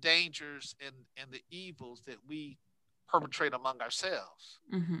the dangers and the evils that we perpetrate among ourselves,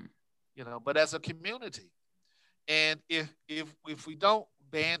 you know, but as a community, and if we don't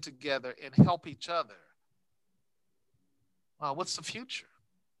band together and help each other, what's the future?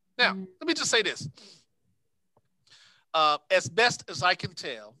 Now, let me just say this. As best as I can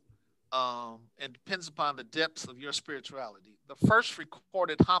tell, and depends upon the depths of your spirituality, the first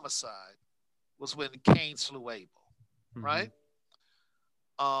recorded homicide was when Cain slew Abel, right?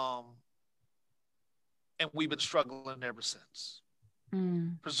 And we've been struggling ever since.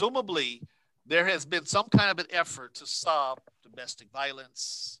 Presumably, there has been some kind of an effort to solve domestic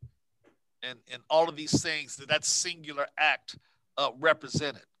violence and all of these things that singular act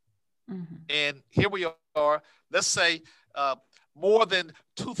represented. And here we are, let's say more than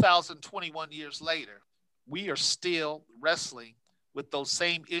 2021 years later, we are still wrestling with those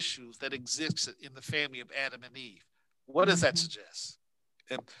same issues that existed in the family of Adam and Eve. What does that suggest?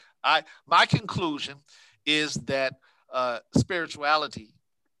 And my conclusion is that spirituality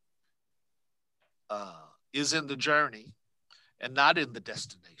is in the journey and not in the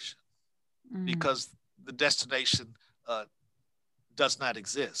destination, because the destination does not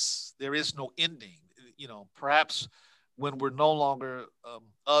exist. There is no ending. You know, perhaps when we're no longer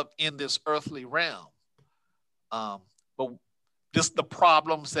in this earthly realm, but the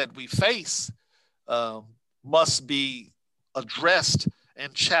problems that we face must be addressed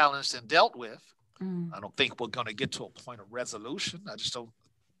and challenged and dealt with. I don't think we're going to get to a point of resolution. I just don't,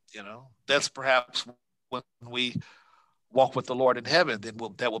 you know, that's perhaps when we walk with the Lord in heaven, then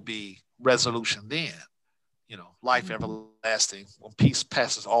that will be resolution then. You know, life everlasting, when peace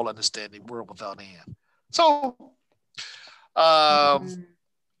passes all understanding, world without end. So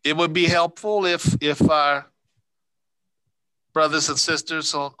it would be helpful if our brothers and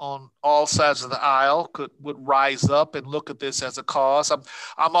sisters on all sides of the aisle would rise up and look at this as a cause.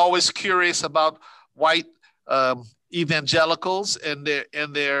 I'm always curious about white evangelicals and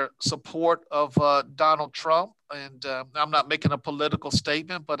their support of Donald Trump. And I'm not making a political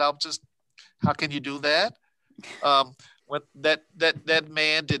statement, but how can you do that? When that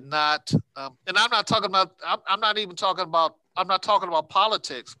man did not, and I'm not talking about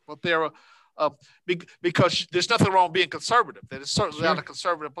politics, but there are because there's nothing wrong being conservative. That is certainly not a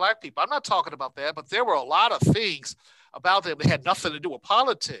conservative Black people. I'm not talking about that, but there were a lot of things about them that had nothing to do with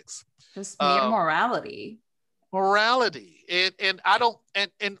politics. Just mere morality. And I don't,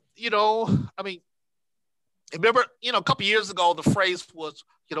 and you know, I mean, remember, you know, a couple of years ago, the phrase was,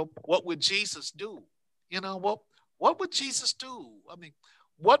 you know, what would Jesus do? You know, what would Jesus do? I mean,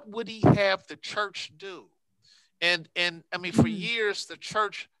 what would he have the church do? And I mean, for years, the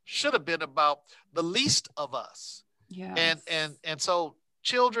church should have been about the least of us. Yeah. And so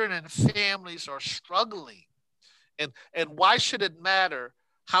children and families are struggling. And why should it matter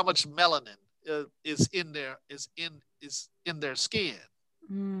how much melanin is in their skin?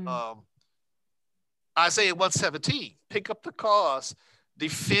 Isaiah 117, pick up the cause,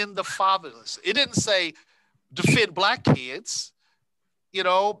 defend the fatherless. It didn't say defend Black kids, you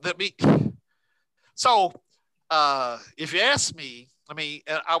know. So if you ask me, I mean,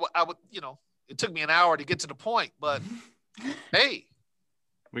 I would, you know, it took me an hour to get to the point, but hey,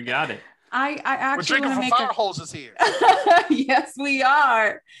 we got it. I actually we're drinking from fire hoses here. Yes, we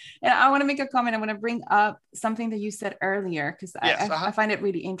are. And I want to make a comment. I want to bring up something that you said earlier, because I find it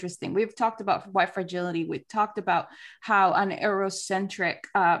really interesting. We've talked about white fragility. We've talked about how an Eurocentric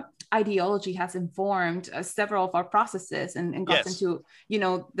ideology has informed several of our processes and got into, you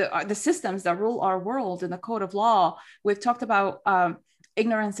know, the systems that rule our world and the code of law. We've talked about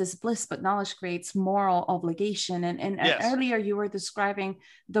ignorance is bliss, but knowledge creates moral obligation. And earlier you were describing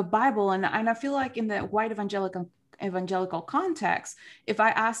the Bible, and I feel like in the white evangelical context, if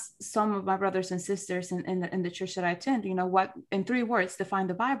I ask some of my brothers and sisters in the church that I attend, you know, what in 3 words define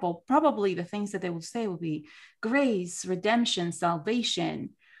the Bible, probably the things that they will say will be grace, redemption,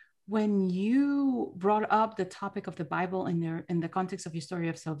 salvation. when you brought up the topic of the Bible in the context of your story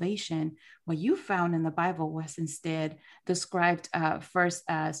of salvation, what you found in the Bible was instead described first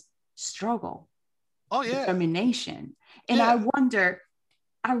as struggle, Oh yeah, determination. And yeah. I wonder,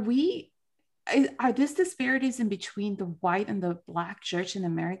 are these disparities in between the white and the black church in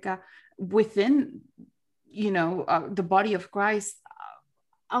America within, the body of Christ,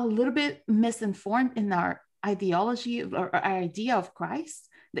 a little bit misinformed in our ideology or our idea of Christ,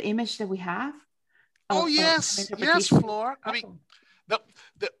 the image that we have Oh of yes, yes, interpretation? Flora. I mean,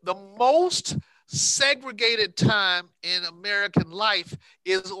 the most segregated time in American life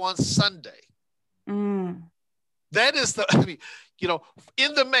is on Sunday. Mm. That is I mean,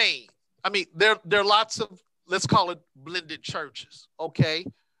 in the main, I mean, there are lots of, let's call it blended churches, okay?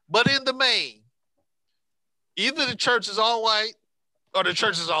 But in the main, either the church is all white or the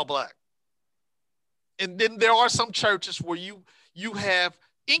church is all black. And then there are some churches where you have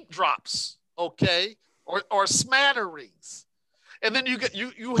ink drops, okay, or smatterings. And then you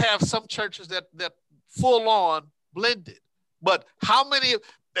have some churches that full on blended. But how many?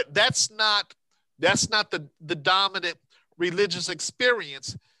 That's not the dominant religious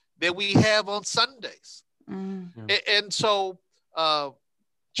experience that we have on Sundays. Mm. And so,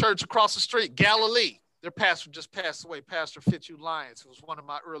 church across the street, Galilee, their pastor just passed away, Pastor Fitzhugh Lyons, who was one of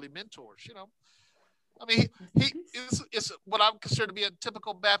my early mentors. I mean, he is what I consider to be a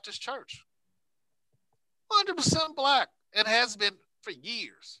typical Baptist church, 100% black, and has been for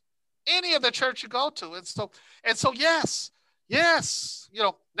years. Any other church you go to, and so yes.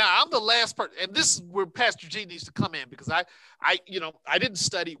 Now I'm the last person, and this is where Pastor G needs to come in, because I didn't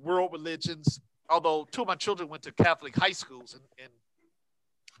study world religions, although two of my children went to Catholic high schools, and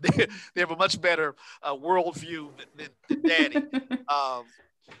they have a much better worldview than Daddy.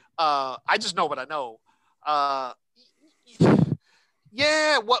 I just know what I know.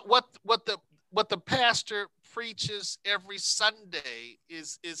 Yeah, what the pastor preaches every Sunday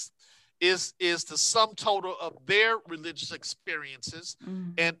is the sum total of their religious experiences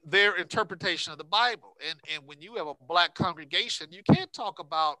and their interpretation of the Bible. And when you have a black congregation, you can't talk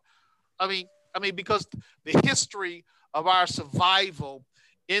about, I mean, because the history of our survival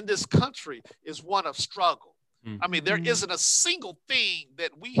in this country is one of struggle. I mean, there isn't a single thing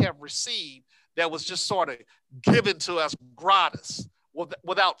that we have received that was just sort of given to us gratis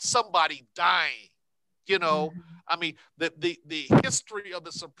without somebody dying. I mean, the history of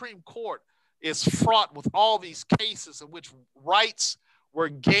the Supreme Court is fraught with all these cases in which rights were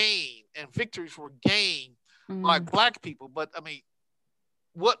gained and victories were gained by black people. But I mean,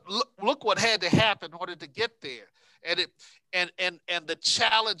 look what had to happen in order to get there, and the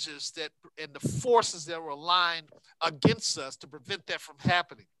challenges and the forces that were aligned against us to prevent that from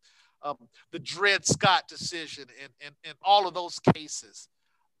happening. The Dred Scott decision and all of those cases.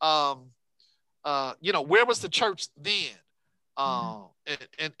 Where was the church then?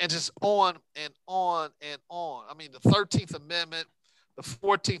 And just on and on and on. I mean, the 13th Amendment, the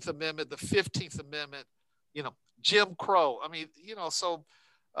 14th Amendment, the 15th Amendment, Jim Crow. I mean, so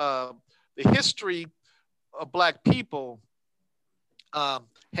the history of black people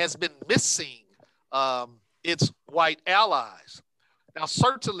has been missing its white allies. Now,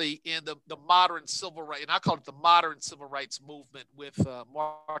 certainly in the modern civil rights, and I call it the modern civil rights movement with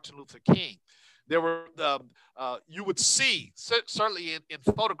Martin Luther King, there were you would see, certainly in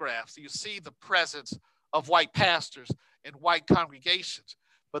photographs, you see the presence of white pastors and white congregations,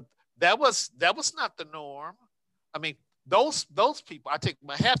 but that was not the norm. I mean, those people, I take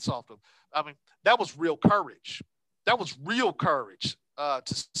my hats off them. I mean, that was real courage. That was real courage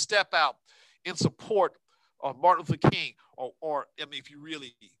to step out in support of Martin Luther King, or I mean, if you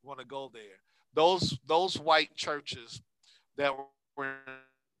really want to go there, those white churches that were in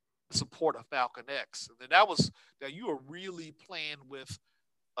support of Malcolm X. And that you were really playing with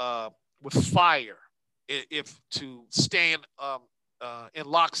fire if to stand in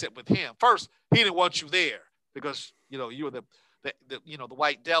lockstep with him. First, he didn't want you there because you were the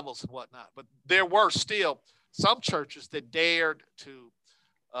white devils and whatnot. But there were still some churches that dared to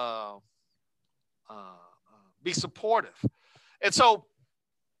be supportive. And so,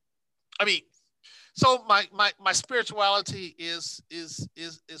 I mean, so my spirituality is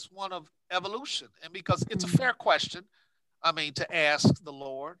one of evolution, and because it's a fair question, I mean, to ask the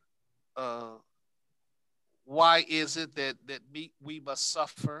Lord, why is it that we must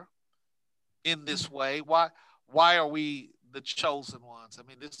suffer in this way? Why are we the chosen ones? I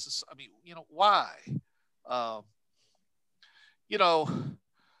mean, why?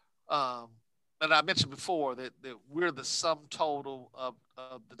 And I mentioned before that we're the sum total of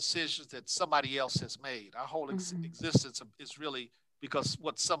the decisions that somebody else has made. Our whole existence is really because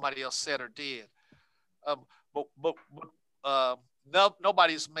what somebody else said or did. But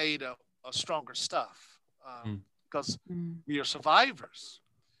nobody's made a stronger stuff because we are survivors.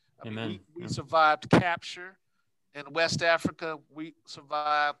 I mean, we survived capture in West Africa. We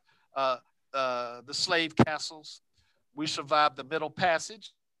survived the slave castles. We survived the Middle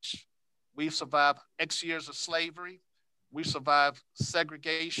Passage. We've survived X years of slavery. We survived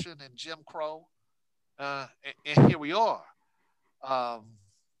segregation and Jim Crow. And here we are.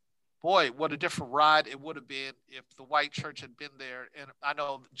 Boy, what a different ride it would have been if the white church had been there. And I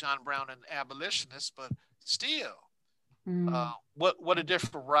know John Brown an abolitionist, but still, what a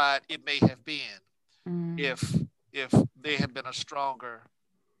different ride it may have been if there had been a stronger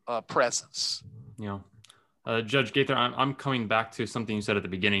presence. Yeah. Judge Gaither, I'm coming back to something you said at the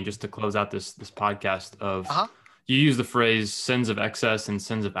beginning, just to close out this podcast of, you use the phrase sins of excess and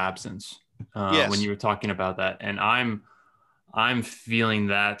sins of absence when you were talking about that. And I'm feeling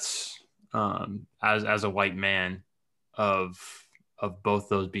that as a white man of both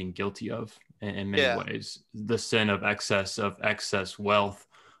those being guilty of in many ways, the sin of excess wealth,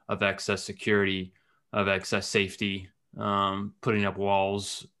 of excess security, of excess safety, putting up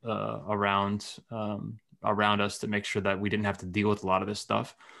walls around us to make sure that we didn't have to deal with a lot of this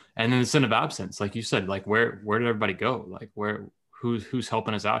stuff. And then the sin of absence, like you said, like where did everybody go? Like who's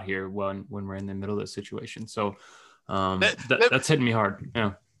helping us out here when we're in the middle of this situation? So that's hitting me hard.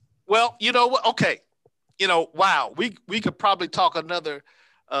 Yeah. Well, you know what? Okay. Wow. We could probably talk another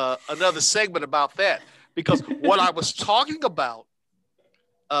segment about that, because what I was talking about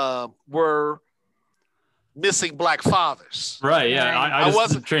were missing Black fathers. Right. Yeah. I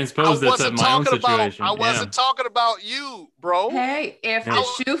wasn't transposed this to my own situation. I wasn't talking about you, bro. Hey, if the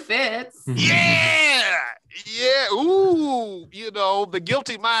shoe fits. Yeah. Yeah. Ooh, the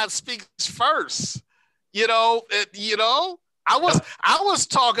guilty mind speaks first. I was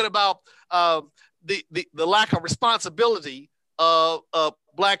talking about the lack of responsibility of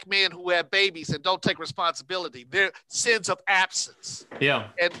Black men who have babies and don't take responsibility. Their sins of absence. Yeah.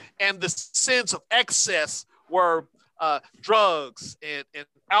 And the sins of excess were drugs and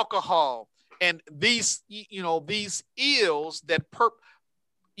alcohol and these ills that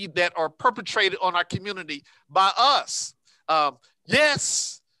are perpetrated on our community by us.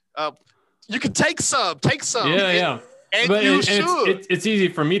 Yes. You can take some. Yeah. And but you should. It's easy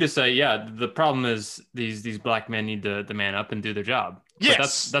for me to say, yeah, the problem is these Black men need to man up and do their job. Yes.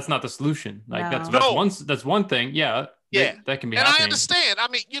 But that's not the solution. Like No. that's one thing. Yeah. Yeah. That can be and happening. I understand. I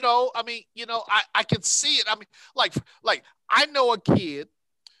can see it. I mean, like I know a kid,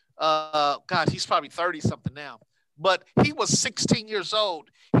 God, he's probably 30 something now, but he was 16 years old.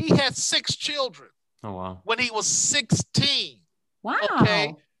 He had 6 children. Oh, wow. When he was 16. Wow.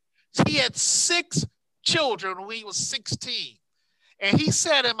 Okay. He had 6 children when he was 16. And he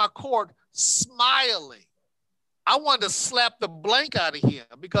sat in my court smiling. I wanted to slap the blank out of him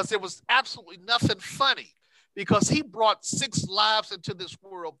because there was absolutely nothing funny, because he brought 6 lives into this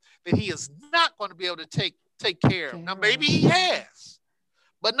world that he is not going to be able to take care of. Now, maybe he has,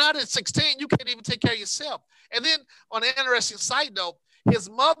 but not at 16. You can't even take care of yourself. And then on an interesting side note, his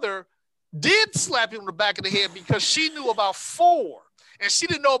mother did slap him in the back of the head because she knew about 4 and she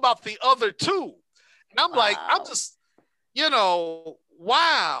didn't know about the other 2. And I'm like, I'm just,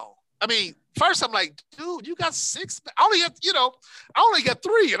 wow. I mean, first I'm like, dude, you got 6. I only got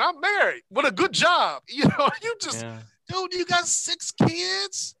 3 and I'm married with a good job. Dude, you got 6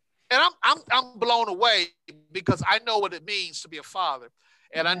 kids. And I'm blown away because I know what it means to be a father.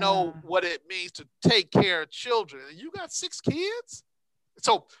 And I know what it means to take care of children. And you got 6 kids?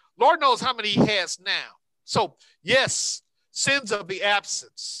 So Lord knows how many he has now. So yes, sins of the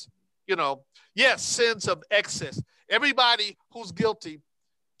absence, yes, sins of excess. Everybody who's guilty,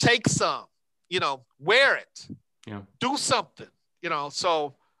 take some, wear it, do something,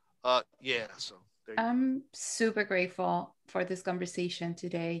 so so. I'm super grateful for this conversation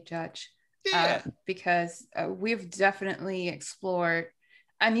today, Judge, because we've definitely explored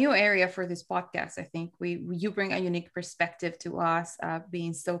a new area for this podcast. I think you bring a unique perspective to us,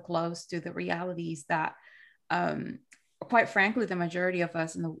 being so close to the realities that, quite frankly, the majority of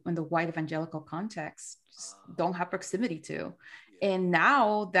us in the white evangelical context just don't have proximity to. And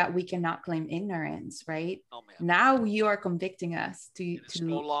now that we cannot claim ignorance, right? Oh, now you are convicting us it's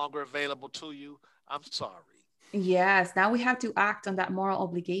no longer available to you. I'm sorry. Yes. Now we have to act on that moral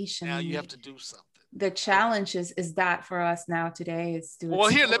obligation. Now you have to do something. The challenge is that for us now today is to. Well,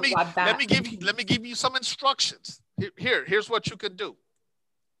 here, let me give you some instructions. Here's what you can do.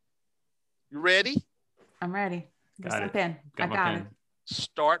 You ready? I'm ready. Got it. I got it.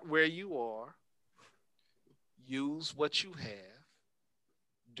 Start where you are. Use what you have.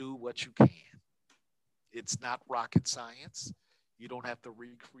 do what you can. It's not rocket science. You don't have to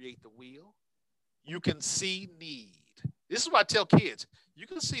recreate the wheel. You can see need. This is what I tell kids. You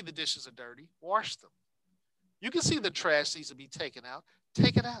can see the dishes are dirty, wash them. You can see the trash needs to be taken out,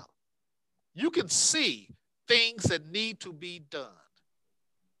 take it out. You can see things that need to be done.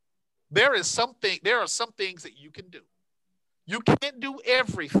 There are some things that you can do. You can't do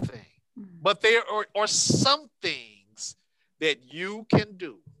everything, but there are some things that you can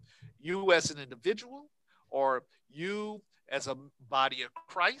do. You as an individual, or you as a body of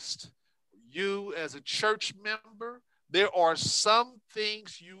Christ, you as a church member, there are some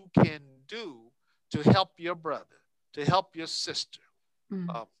things you can do to help your brother, to help your sister.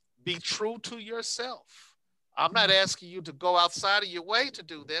 Be true to yourself. I'm not asking you to go outside of your way to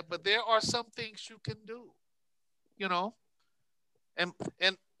do that, but there are some things you can do, you know. And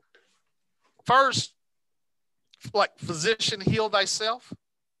first, like physician, heal thyself.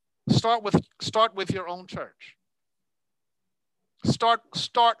 Start with your own church. Start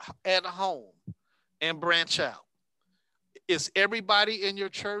at home and branch out. Is everybody in your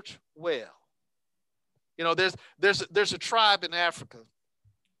church well? You know, there's a tribe in Africa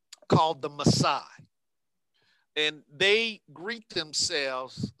called the Maasai, and they greet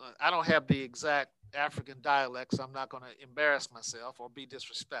themselves. I don't have the exact African dialects. I'm not going to embarrass myself or be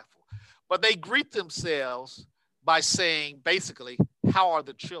disrespectful, but they greet themselves by saying basically, "How are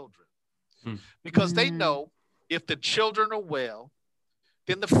the children?" Because they know if the children are well,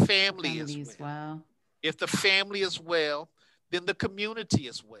 then the family is well. If the family is well, then the community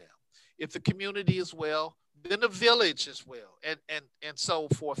is well. If the community is well, then the village is well, and so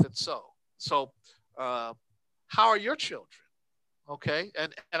forth and so. So, how are your children? Okay,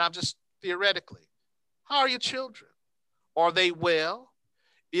 and I'm just theoretically, how are your children? Are they well?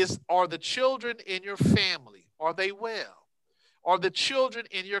 Are the children in your family? Are they well? Are the children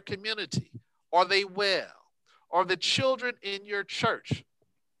in your community? Are they well? Are the children in your church?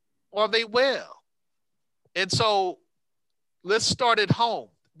 Are they well? And so let's start at home,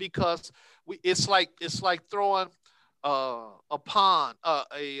 because it's like throwing a pond,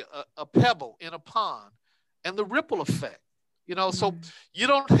 a pebble in a pond, and the ripple effect. You know, so you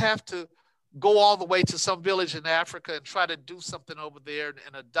don't have to go all the way to some village in Africa and try to do something over there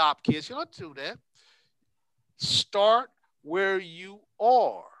and adopt kids. You don't have to do that. Start where you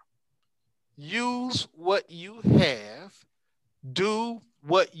are. Use what you have. Do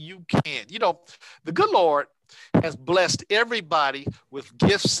what you can. You know, the good Lord has blessed everybody with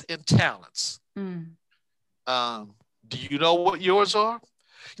gifts and talents. Do you know what yours are?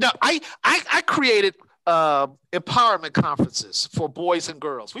 Now, I created empowerment conferences for boys and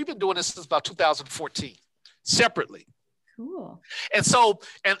girls. We've been doing this since about 2014, separately. Cool. And so,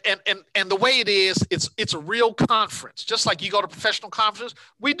 and the way it is, it's a real conference. Just like you go to professional conferences,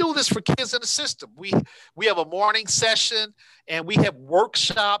 we do this for kids in the system. We have a morning session, and we have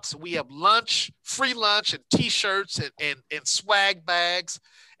workshops. We have lunch, free lunch, and T-shirts and swag bags.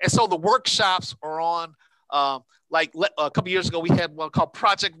 And so the workshops are on. Like a couple years ago, we had one called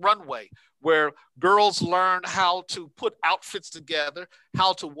Project Runway, where girls learned how to put outfits together,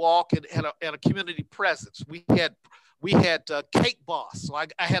 how to walk, and a community presence. We had Cake Boss. So I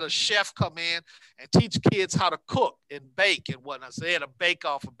had a chef come in and teach kids how to cook and bake and whatnot. So they had a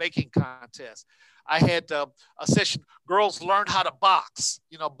bake-off, a baking contest. I had a session, girls learned how to box,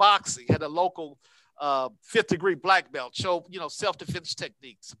 boxing. Had a local 5th degree black belt, show, self-defense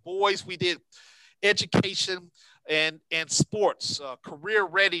techniques. Boys, we did education and sports, career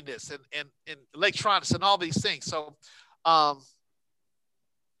readiness and electronics and all these things. So, I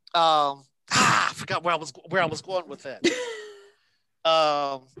forgot where I was going with that.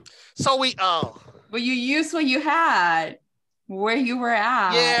 So we But you used what you had, where you were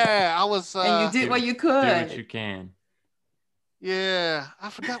at. Yeah, I was. And you did what you could. Do what you can. Yeah, I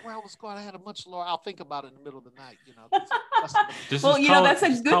forgot where I was going. I had a much lower. I'll think about it in the middle of the night. That's a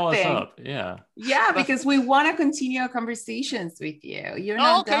good thing. Yeah. Yeah, because we want to continue our conversations with you. You're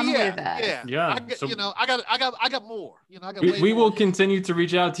not done with us. Yeah. I got more. We will continue to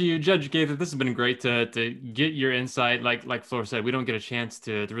reach out to you, Judge Gaither. This has been great to get your insight. Like Flora said, we don't get a chance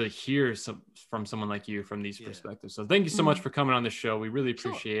to really hear from someone like you from these perspectives. So thank you so much for coming on the show. We really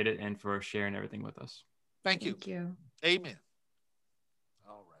appreciate it, and for sharing everything with us. Thank you. Amen.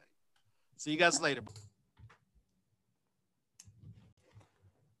 All right. See you guys later.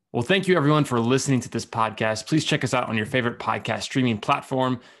 Well, thank you everyone for listening to this podcast. Please check us out on your favorite podcast streaming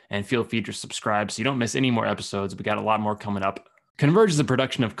platform and feel free to subscribe so you don't miss any more episodes. We got a lot more coming up. Converge is a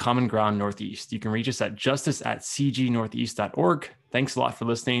production of Common Ground Northeast. You can reach us at justice@cgnortheast.org. Thanks a lot for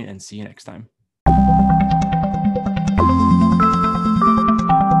listening, and see you next time.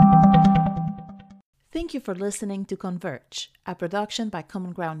 Thank you for listening to Converge, a production by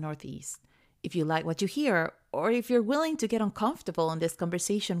Common Ground Northeast. If you like what you hear, or if you're willing to get uncomfortable in this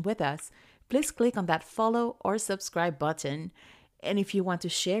conversation with us, please click on that follow or subscribe button. And if you want to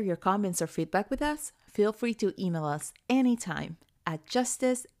share your comments or feedback with us, feel free to email us anytime at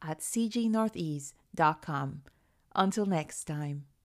justice@cgnortheast.com. Until next time.